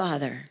righteous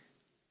Father,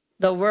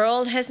 the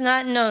world has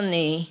not known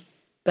thee,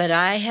 but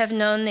I have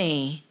known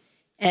thee,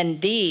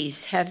 and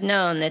these have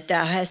known that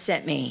thou hast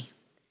sent me.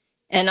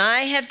 And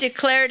I have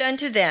declared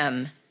unto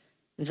them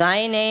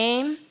thy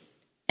name,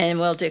 and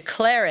will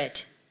declare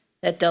it,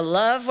 that the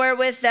love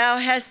wherewith thou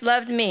hast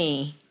loved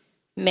me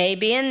may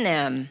be in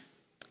them,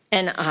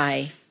 and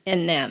I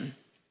in them.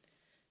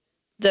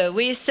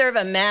 We serve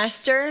a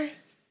master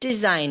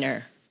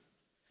designer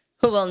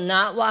who will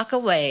not walk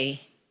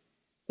away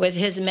with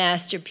his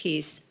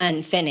masterpiece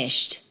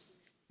unfinished.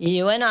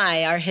 You and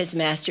I are his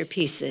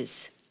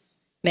masterpieces.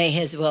 May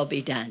his will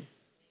be done.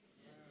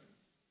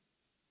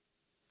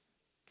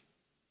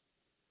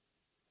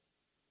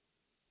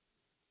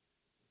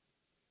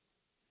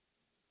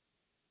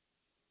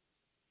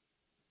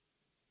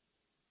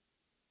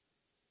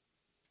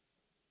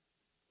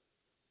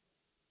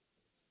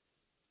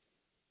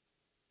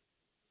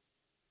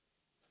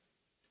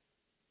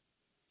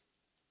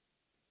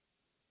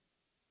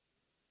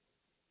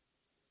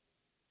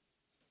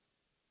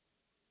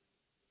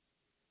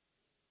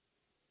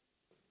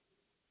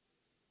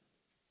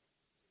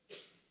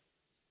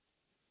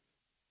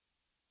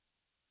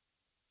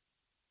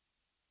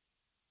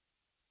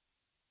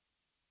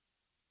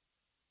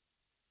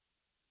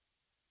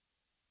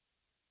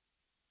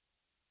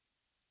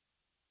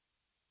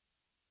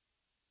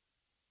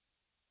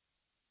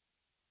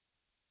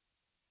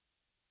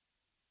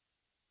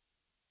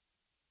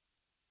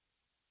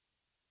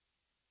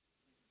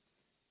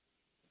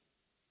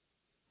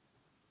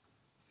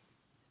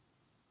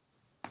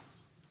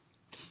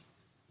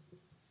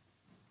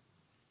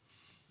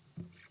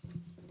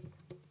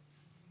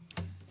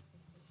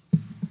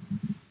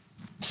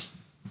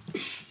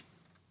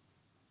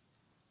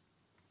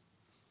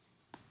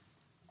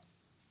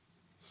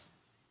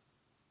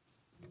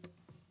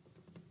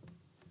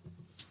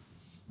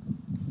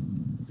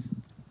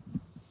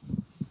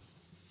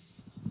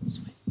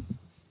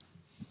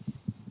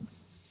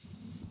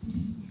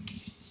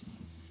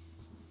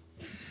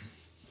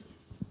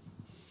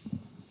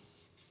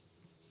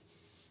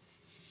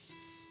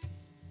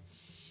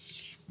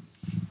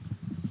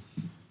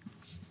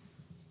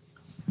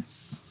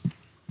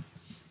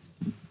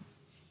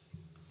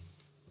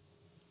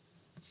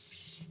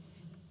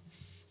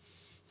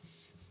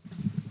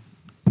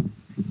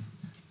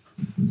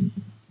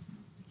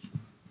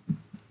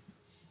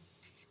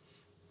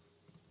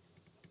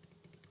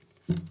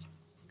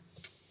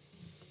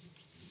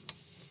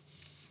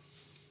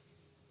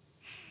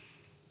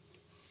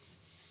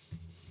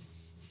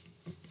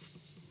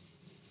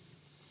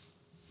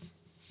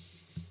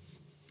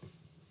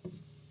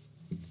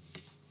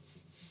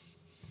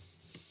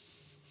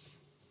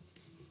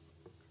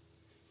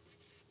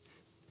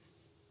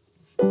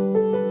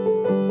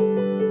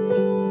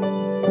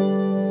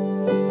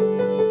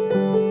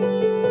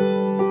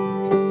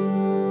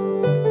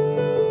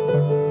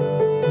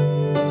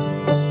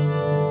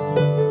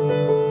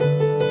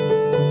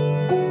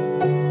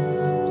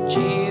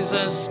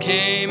 Jesus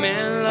came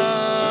and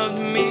loved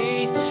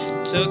me,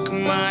 took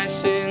my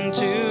sin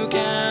to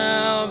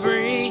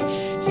Calvary.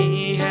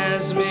 He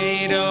has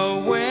made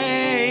a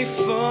way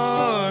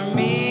for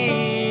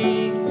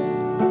me,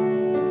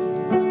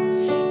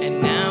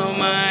 and now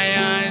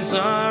my eyes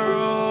are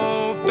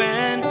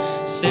open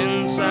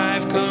since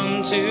I've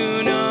come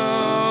to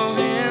know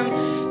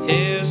him.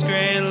 His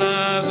great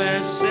love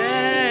has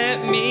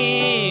set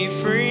me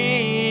free.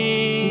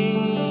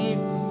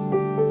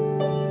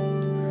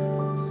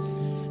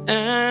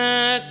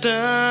 At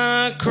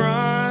the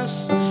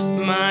cross,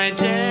 my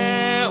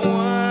debt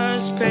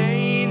was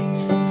paid.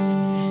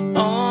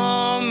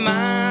 All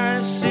my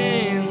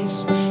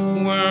sins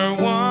were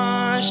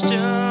washed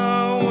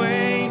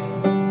away.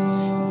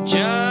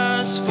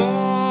 Just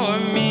for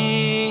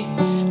me,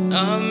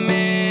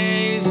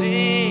 amazing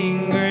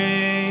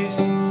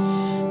grace.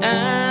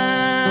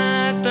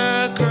 At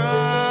the cross,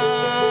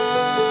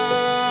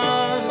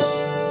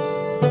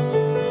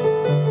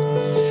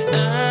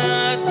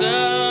 at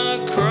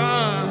the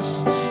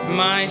cross,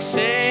 my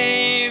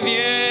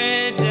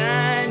Savior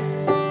died,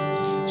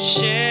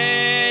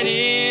 shed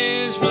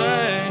his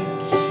blood,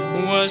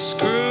 was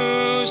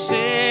crucified,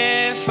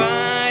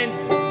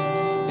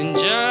 and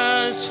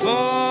just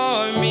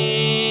for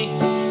me,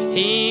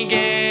 he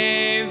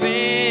gave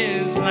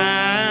his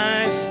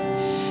life.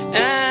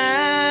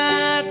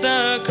 At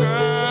the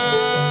cross,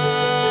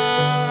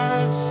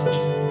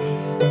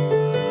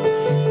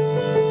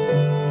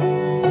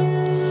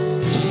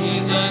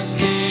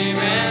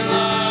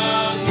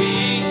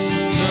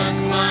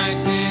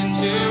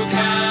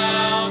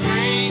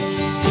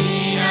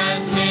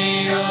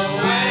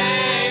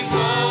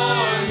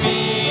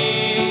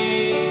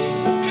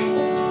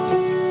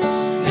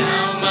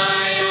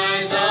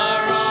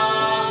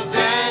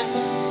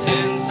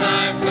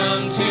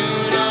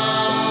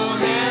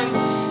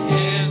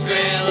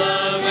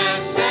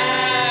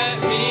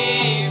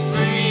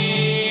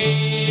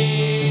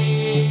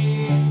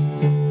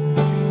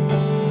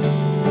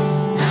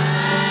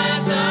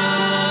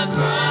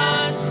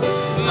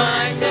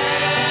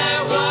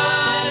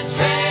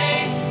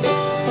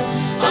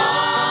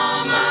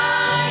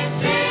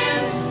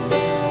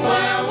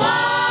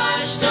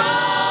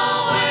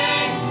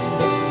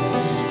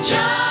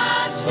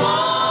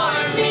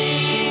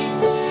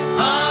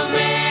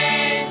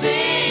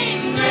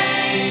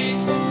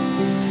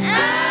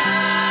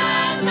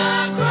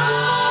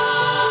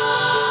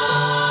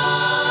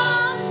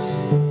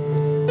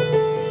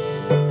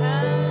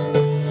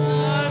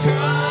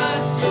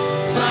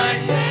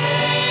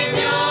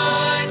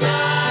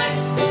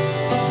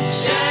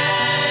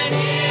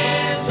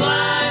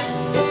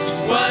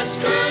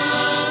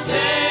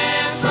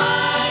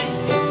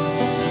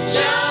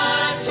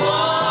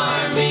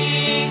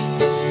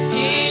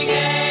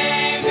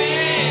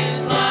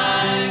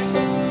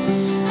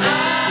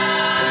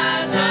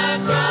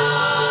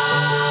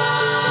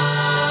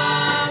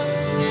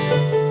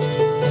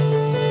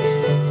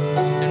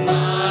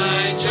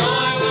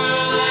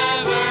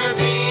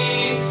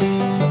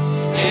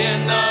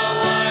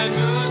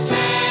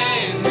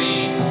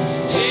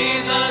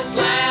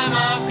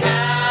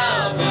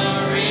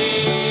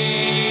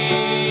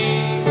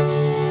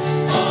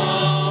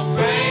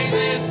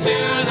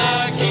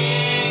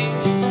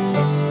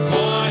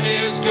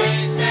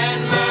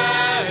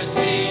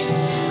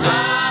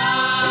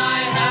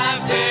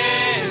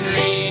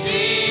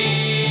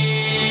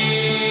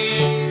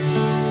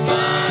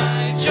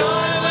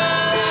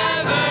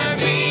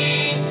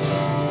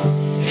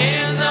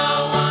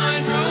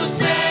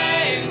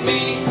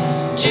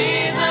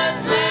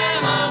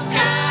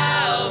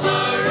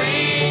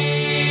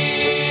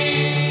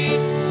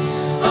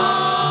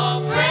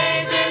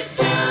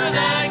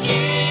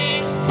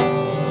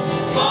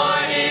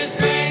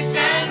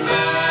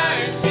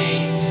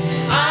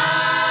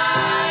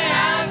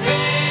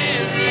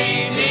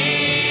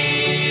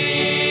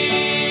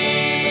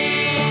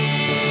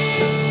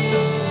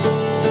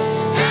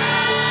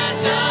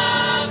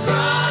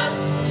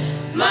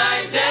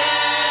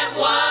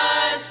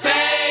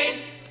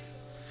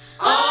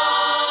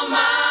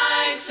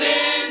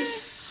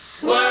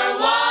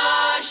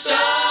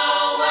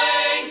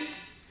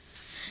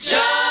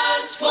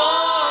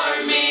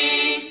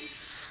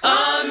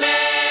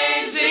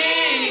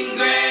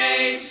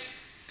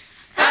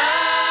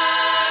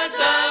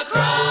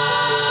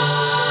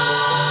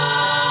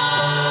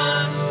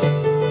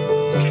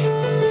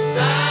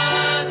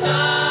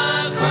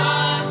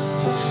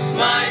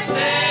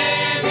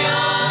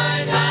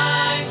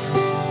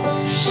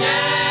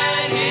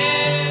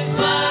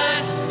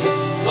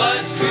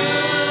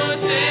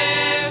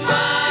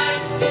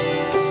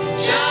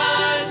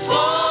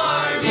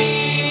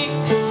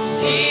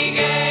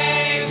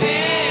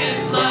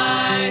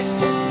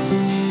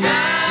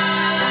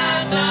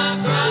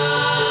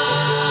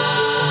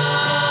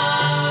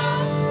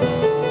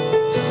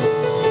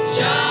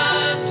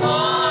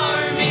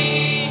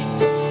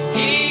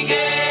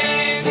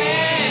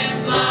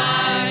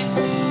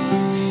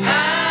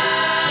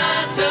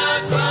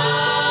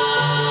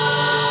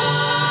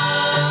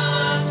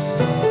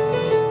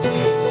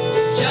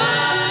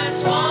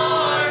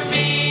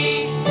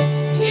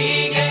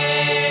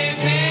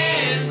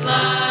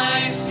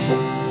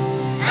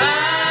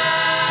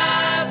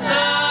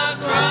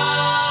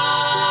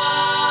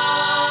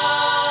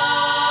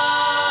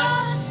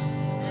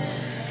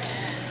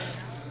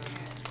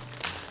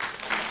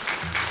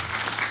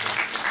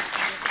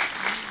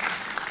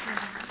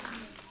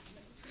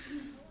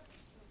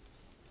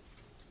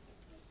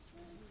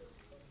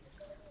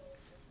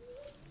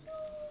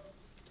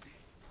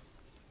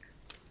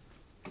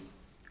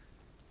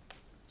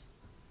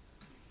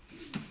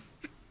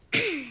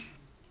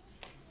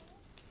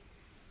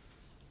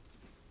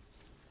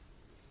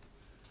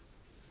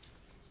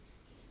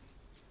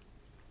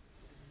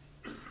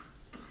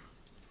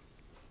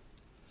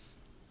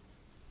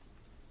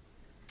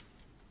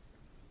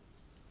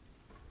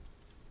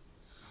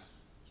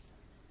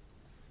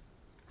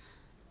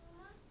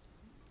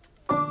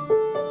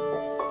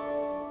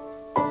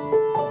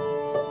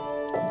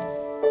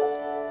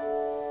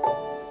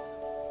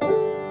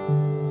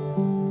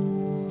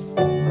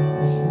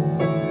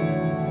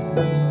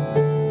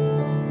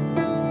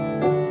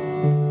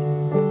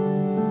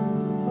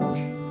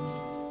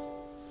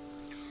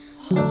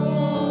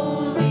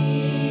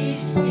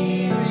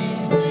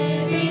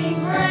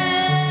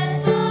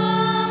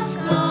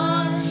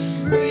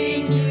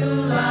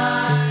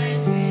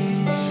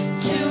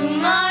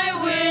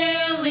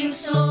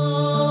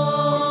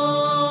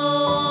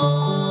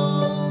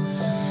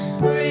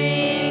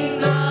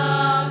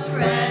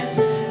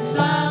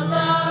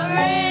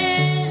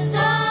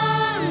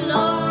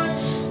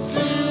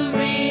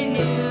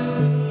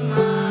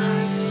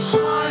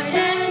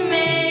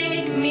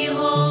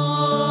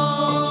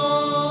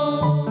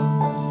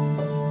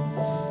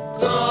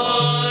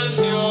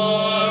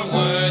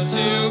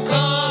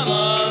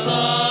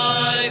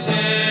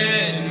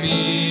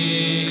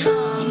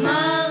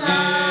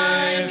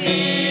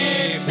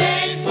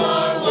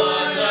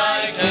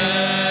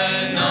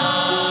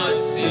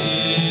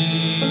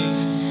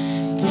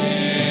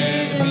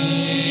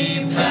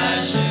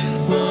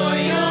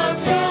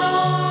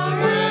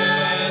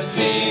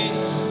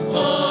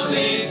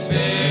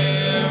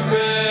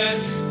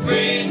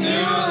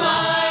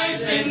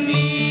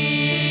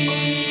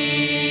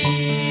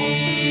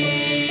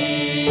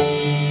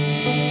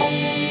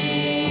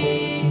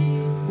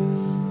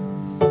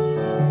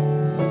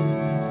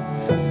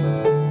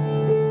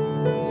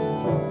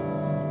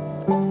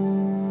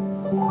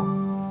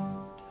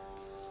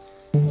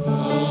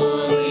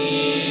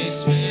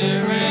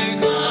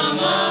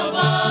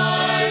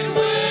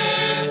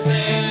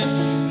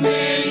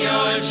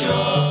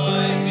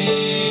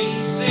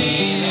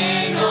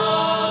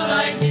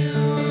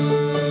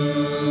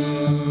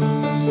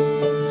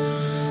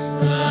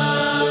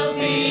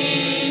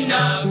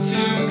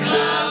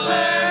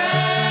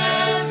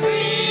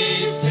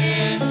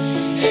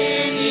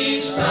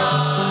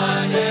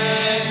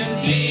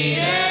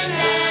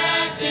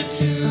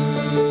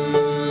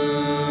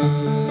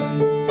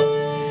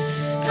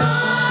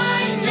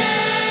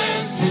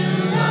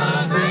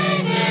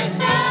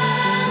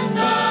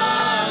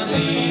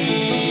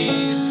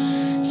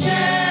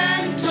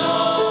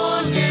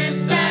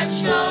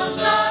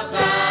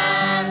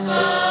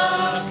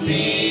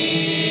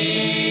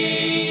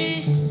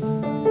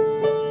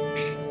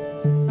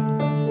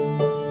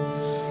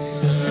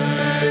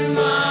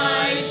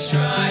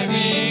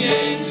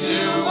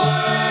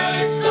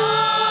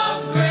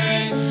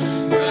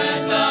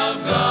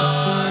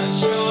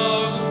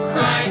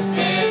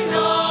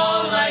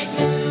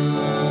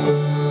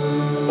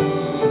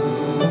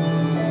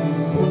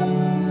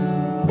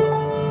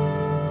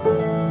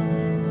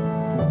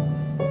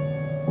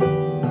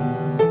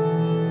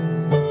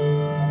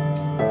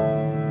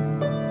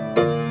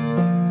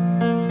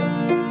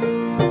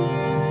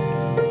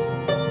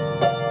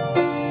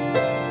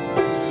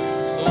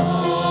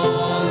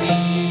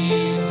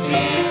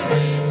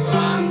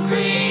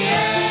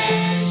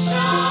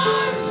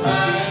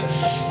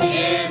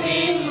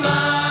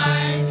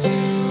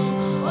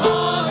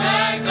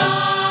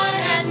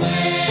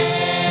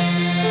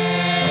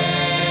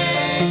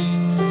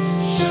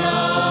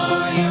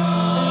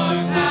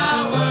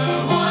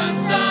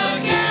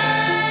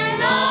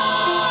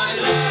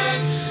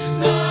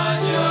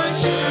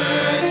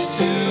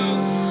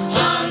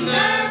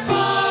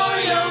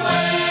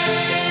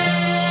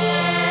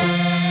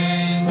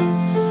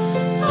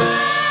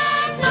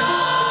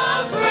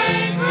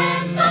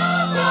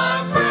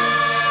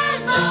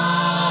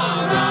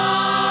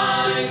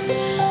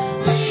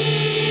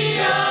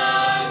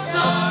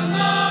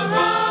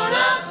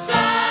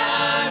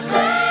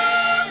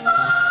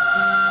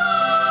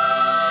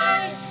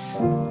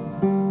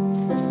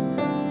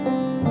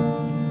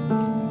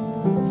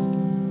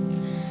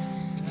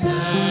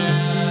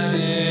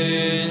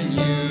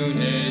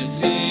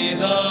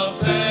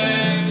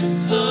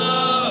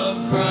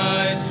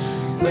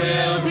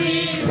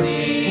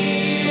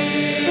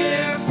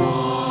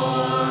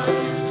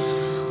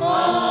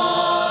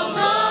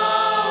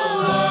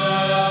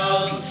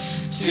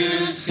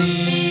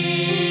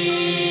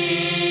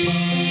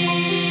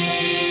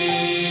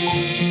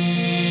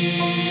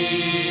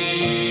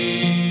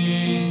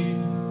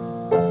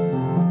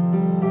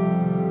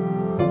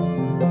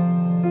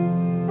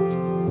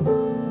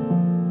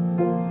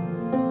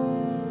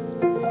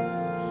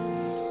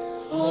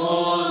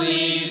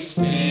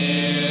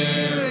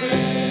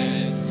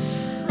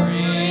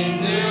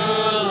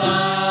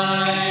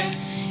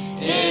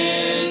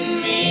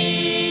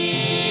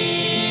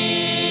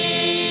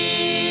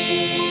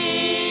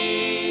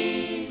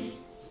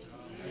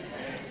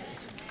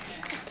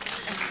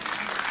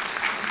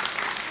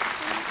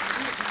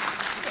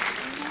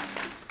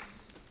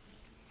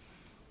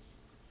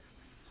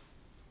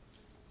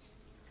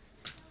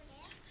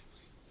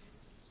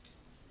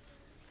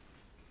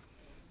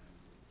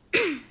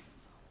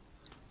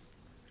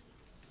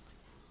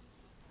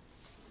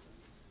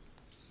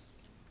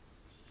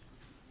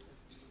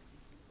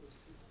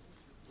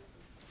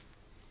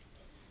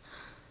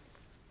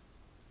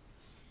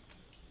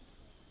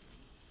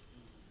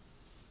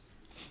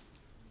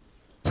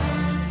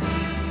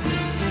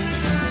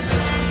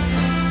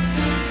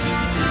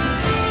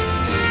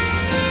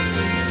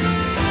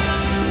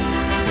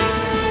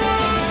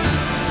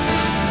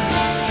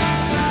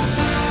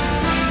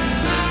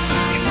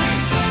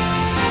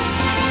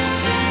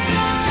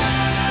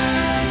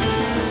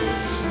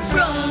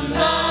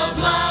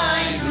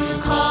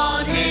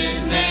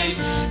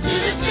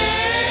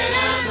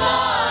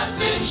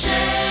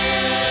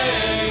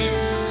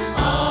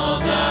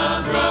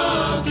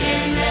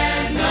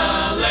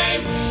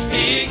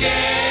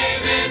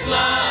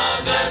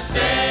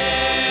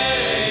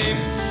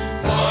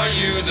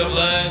 the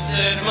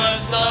blessed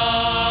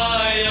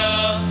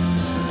Messiah?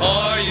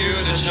 Are you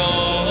the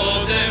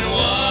chosen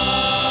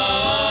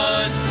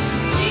one?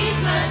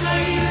 Jesus,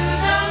 are you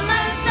the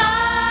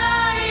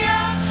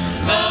Messiah?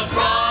 The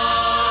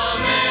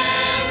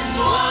promised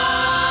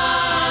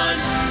one.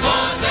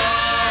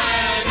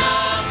 Hosanna,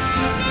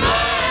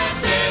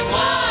 blessed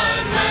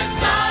one,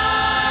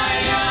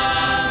 Messiah.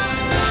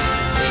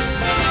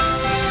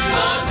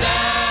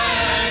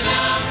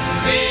 Hosanna,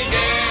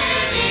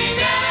 beginning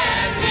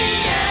and the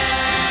end.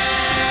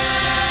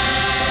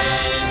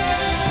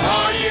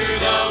 Are you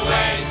the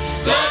way,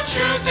 the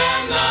truth,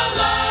 and the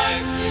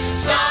life?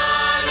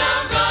 Son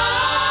of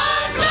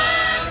God,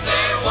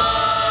 blessed one.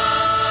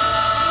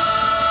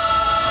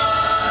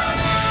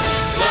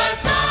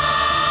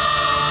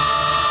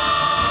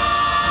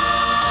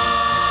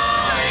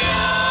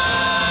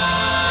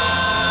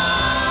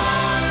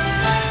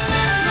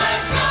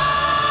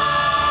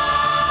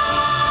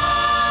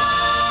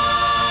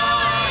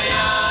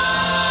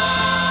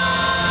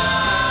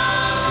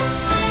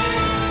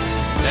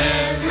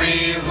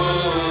 Every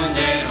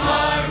wounded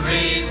heart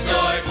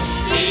restored,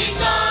 he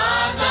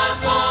saw the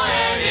poor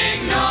and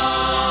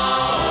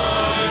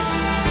ignored.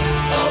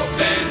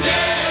 Opened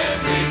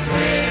every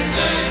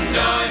prison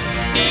door,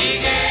 he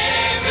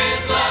gave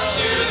his love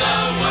to the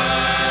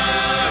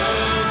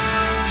world.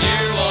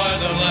 You are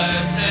the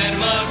blessed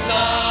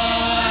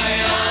Messiah. You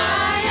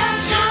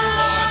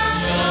are the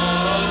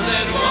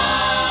chosen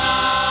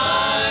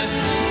one.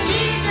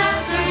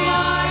 Jesus, are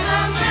you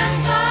the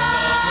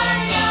Messiah?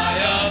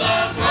 Messiah, the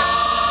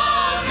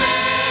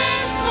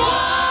promised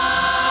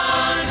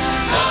one.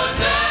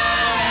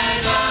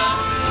 Hosanna,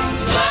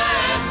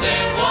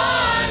 blessed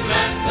one,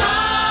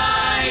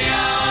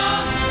 Messiah.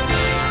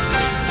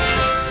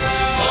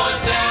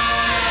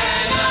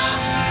 Hosanna,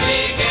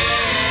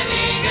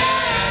 beginning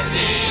and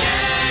the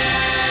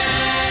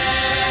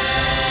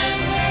end.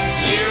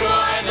 You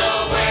are the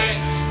way,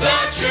 the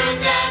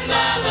truth, and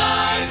the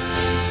life.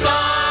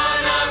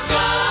 Son of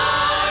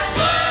God,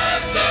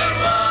 blessed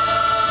one.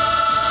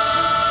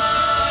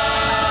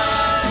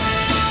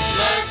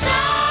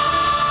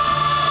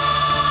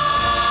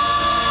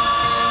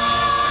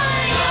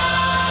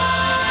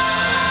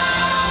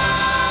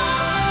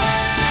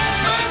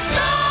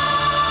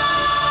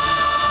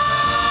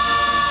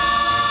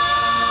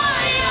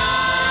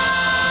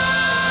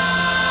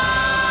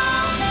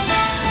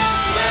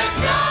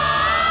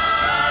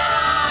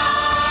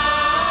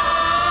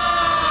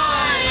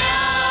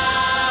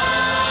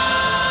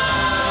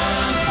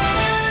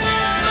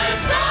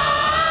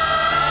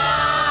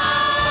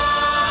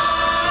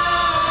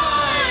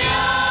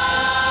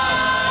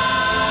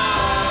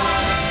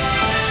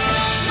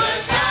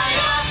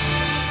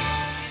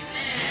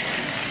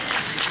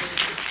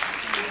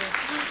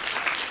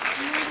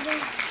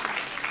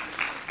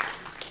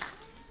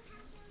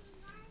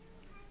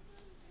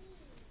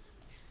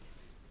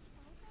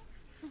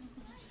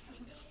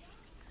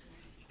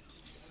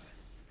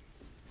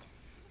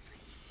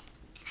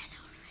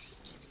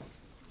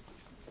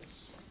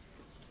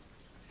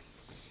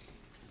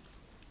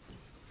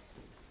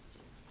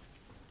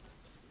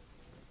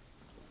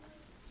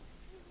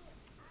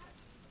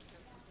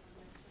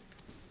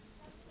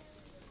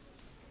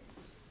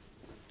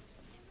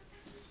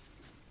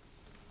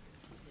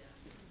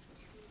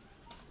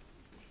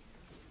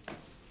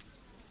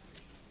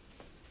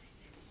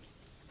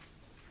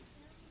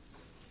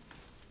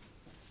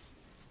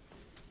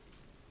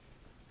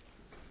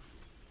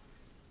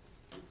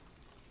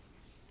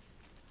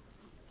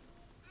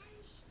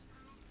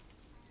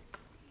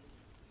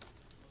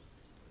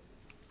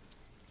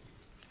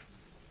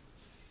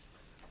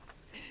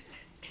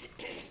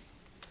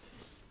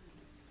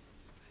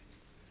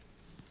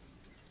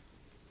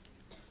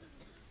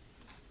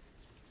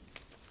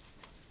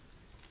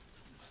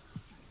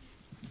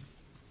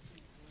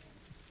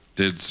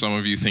 Did some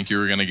of you think you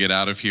were going to get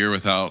out of here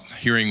without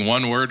hearing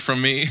one word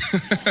from me?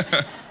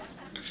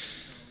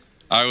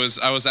 I was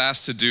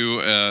asked to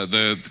do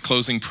the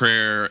closing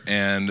prayer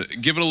and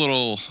give it a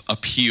little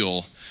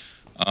appeal.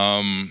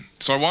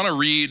 So I want to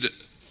read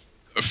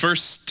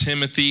 1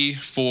 Timothy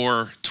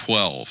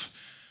 4:12.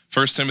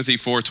 1 Timothy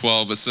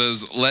 4:12, it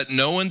says, "Let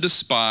no one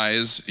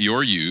despise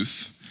your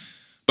youth,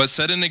 but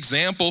set an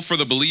example for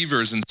the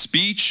believers in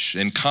speech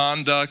and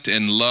conduct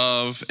and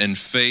love and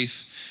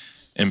faith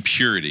and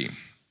purity."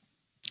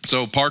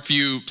 So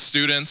Parkview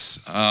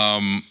students,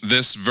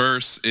 this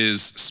verse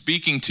is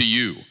speaking to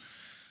you.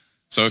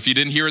 So if you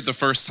didn't hear it the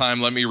first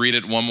time, let me read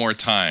it one more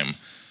time.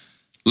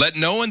 "Let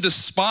no one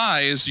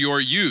despise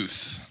your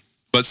youth,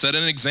 but set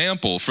an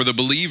example for the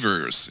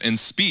believers in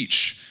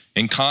speech,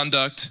 in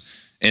conduct,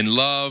 in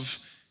love,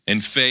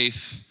 in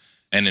faith,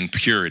 and in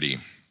purity."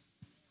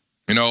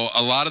 You know,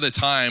 a lot of the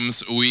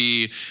times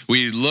we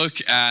look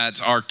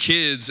at our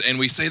kids and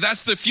we say,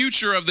 that's the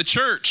future of the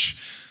church.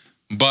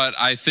 But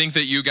I think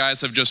that you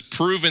guys have just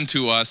proven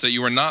to us that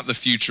you are not the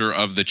future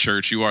of the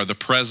church. You are the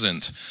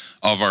present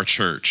of our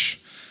church.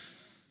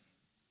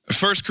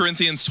 1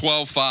 Corinthians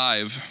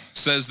 12:5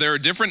 says there are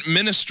different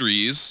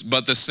ministries,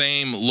 but the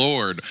same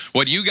Lord.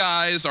 What you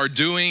guys are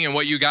doing and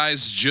what you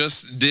guys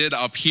just did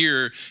up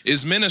here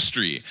is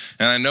ministry.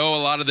 And I know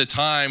a lot of the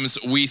times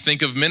we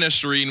think of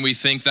ministry and we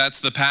think that's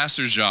the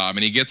pastor's job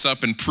and he gets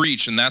up and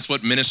preach and that's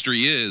what ministry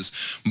is.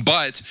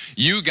 But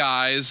you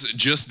guys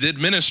just did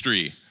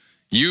ministry.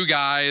 You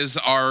guys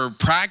are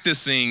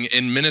practicing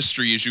in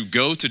ministry as you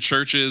go to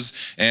churches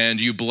and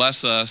you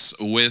bless us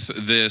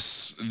with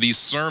these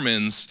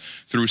sermons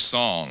through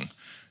song.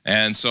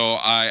 And so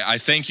I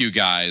thank you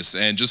guys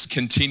and just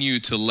continue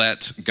to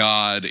let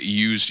God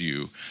use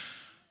you.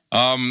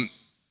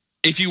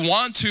 If you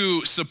want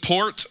to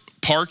support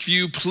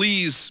Parkview,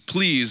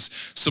 please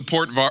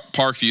support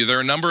Parkview. There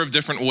are a number of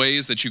different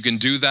ways that you can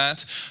do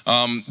that.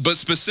 But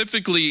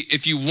specifically,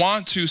 if you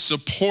want to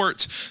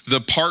support the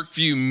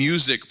Parkview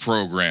music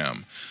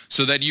program,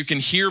 so that you can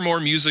hear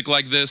more music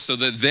like this, so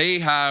that they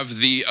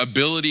have the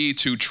ability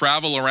to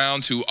travel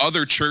around to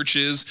other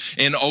churches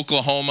in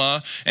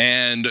Oklahoma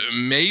and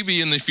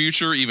maybe in the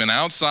future even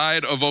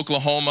outside of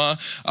Oklahoma.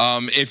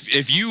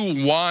 If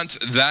you want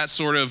that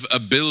sort of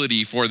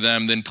ability for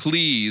them, then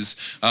please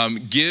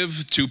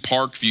give to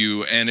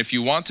Parkview. And if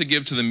you want to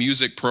give to the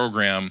music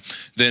program,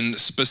 then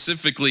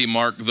specifically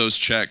mark those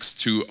checks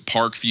to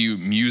Parkview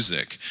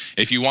Music.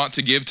 If you want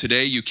to give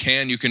today, you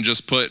can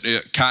just put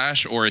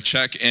cash or a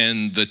check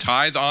in the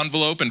tithe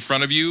envelope in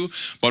front of you,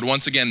 but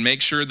once again,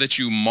 make sure that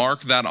you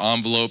mark that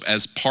envelope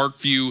as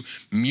Parkview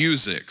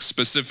Music,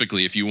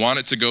 specifically, if you want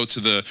it to go to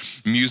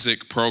the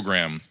music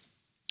program.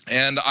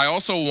 And I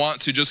also want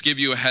to just give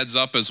you a heads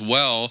up as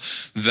well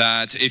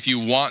that if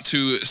you want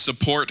to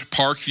support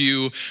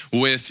Parkview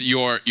with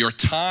your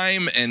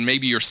time and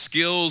maybe your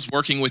skills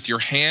working with your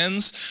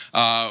hands,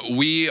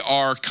 we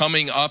are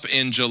coming up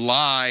in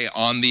July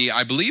on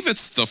I believe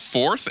it's the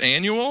 4th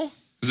annual.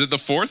 Is it the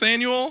 4th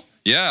annual?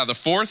 Yeah, the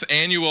 4th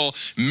annual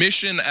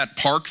mission at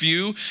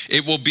Parkview.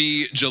 It will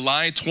be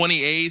July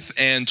 28th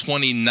and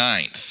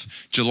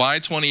 29th. July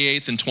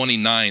 28th and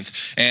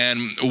 29th.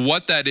 And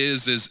what that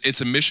is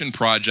it's a mission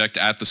project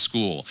at the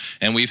school.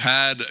 And we've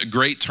had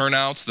great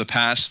turnouts the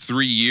past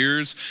 3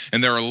 years.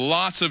 And there are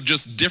lots of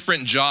just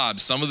different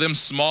jobs. Some of them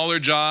smaller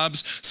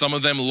jobs, some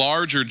of them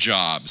larger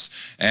jobs.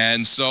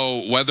 And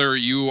so whether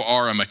you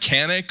are a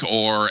mechanic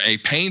or a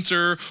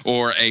painter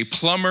or a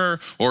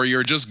plumber, or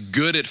you're just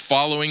good at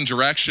following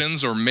directions,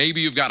 or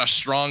maybe you've got a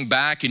strong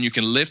back and you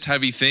can lift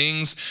heavy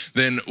things,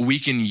 then we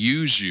can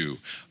use you.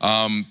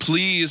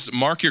 Please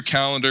mark your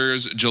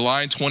calendars,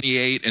 July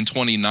 28 and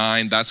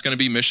 29. That's going to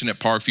be mission at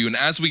Parkview. And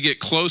as we get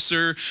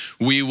closer,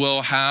 we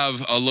will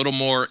have a little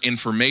more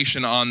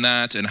information on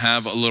that and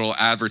have a little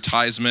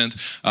advertisement.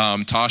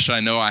 Tasha, I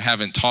know I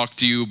haven't talked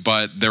to you,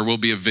 but there will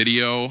be a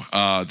video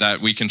that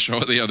we can show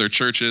at the other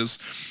churches.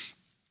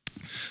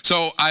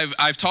 So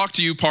I've talked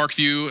to you,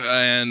 Parkview,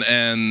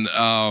 and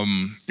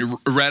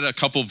read a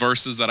couple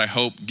verses that I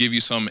hope give you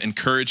some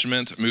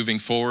encouragement moving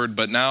forward.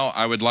 But now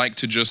I would like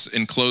to just,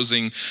 in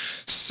closing,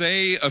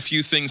 say a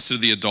few things to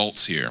the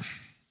adults here.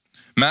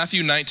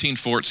 Matthew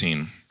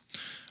 19:14.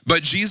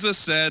 But Jesus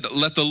said,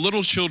 "Let the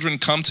little children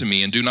come to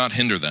me and do not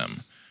hinder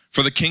them,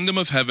 for the kingdom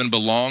of heaven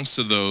belongs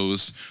to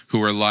those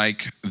who are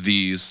like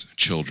these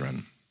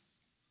children."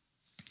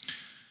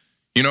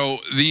 You know,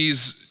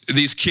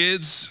 these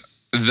kids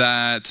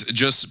that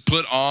just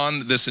put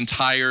on this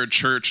entire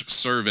church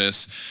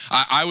service,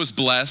 I was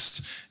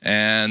blessed,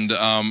 and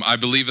I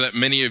believe that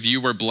many of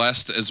you were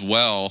blessed as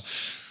well.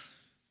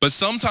 But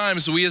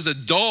sometimes we as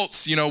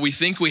adults, you know, we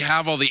think we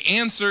have all the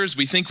answers,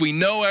 we think we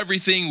know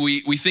everything,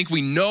 we think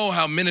we know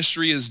how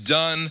ministry is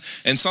done,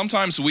 and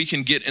sometimes we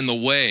can get in the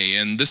way.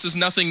 And this is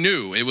nothing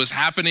new. It was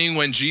happening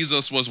when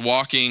Jesus was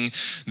walking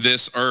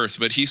this earth,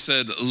 but he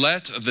said,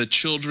 "Let the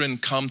children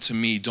come to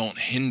me, don't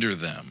hinder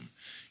them."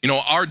 You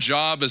know, our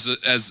job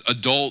as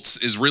adults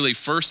is really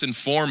first and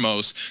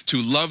foremost to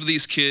love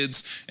these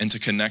kids and to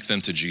connect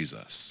them to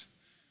Jesus.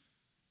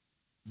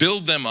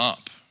 Build them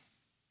up.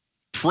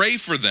 Pray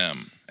for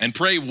them and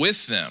pray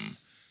with them.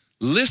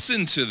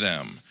 Listen to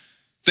them.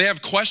 If they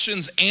have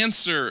questions,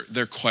 answer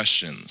their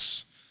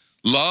questions.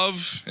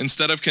 Love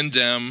instead of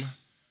condemn.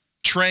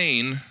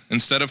 Train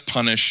instead of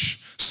punish.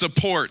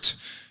 Support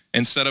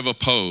instead of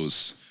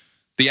oppose.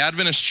 The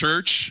Adventist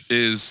church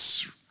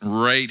is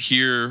right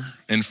here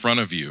in front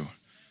of you.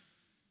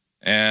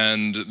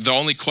 And the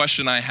only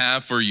question I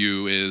have for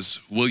you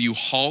is, will you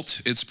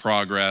halt its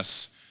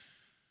progress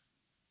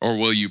or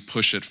will you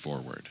push it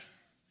forward?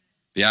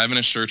 The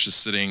Adventist church is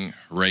sitting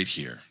right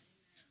here.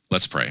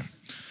 Let's pray.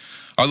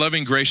 Our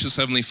loving, gracious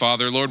Heavenly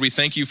Father, Lord, we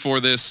thank you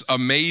for this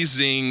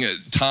amazing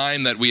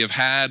time that we have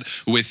had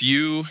with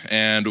you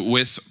and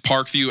with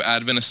Parkview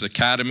Adventist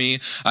Academy.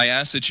 I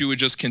ask that you would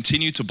just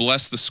continue to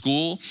bless the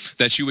school,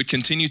 that you would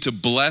continue to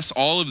bless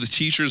all of the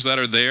teachers that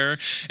are there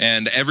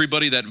and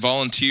everybody that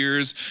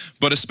volunteers,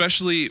 but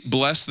especially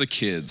bless the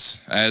kids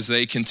as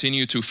they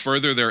continue to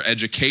further their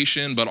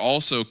education, but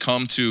also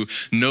come to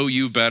know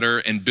you better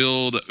and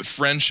build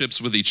friendships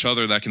with each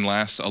other that can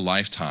last a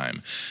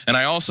lifetime. And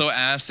I also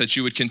ask that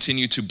you would continue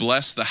you to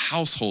bless the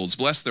households,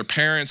 bless their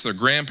parents, their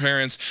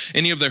grandparents,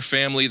 any of their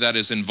family that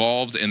is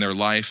involved in their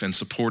life and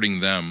supporting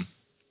them.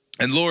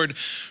 And Lord,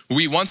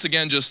 we once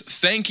again just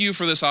thank you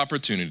for this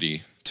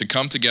opportunity to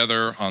come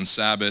together on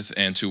Sabbath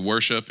and to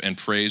worship and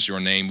praise your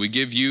name. We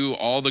give you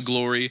all the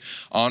glory,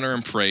 honor,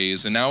 and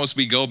praise. And now as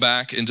we go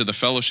back into the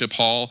fellowship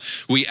hall,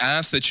 we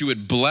ask that you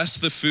would bless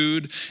the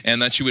food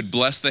and that you would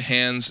bless the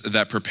hands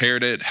that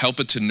prepared it, help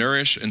it to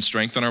nourish and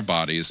strengthen our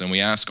bodies. And we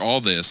ask all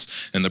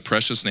this in the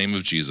precious name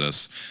of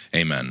Jesus.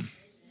 Amen.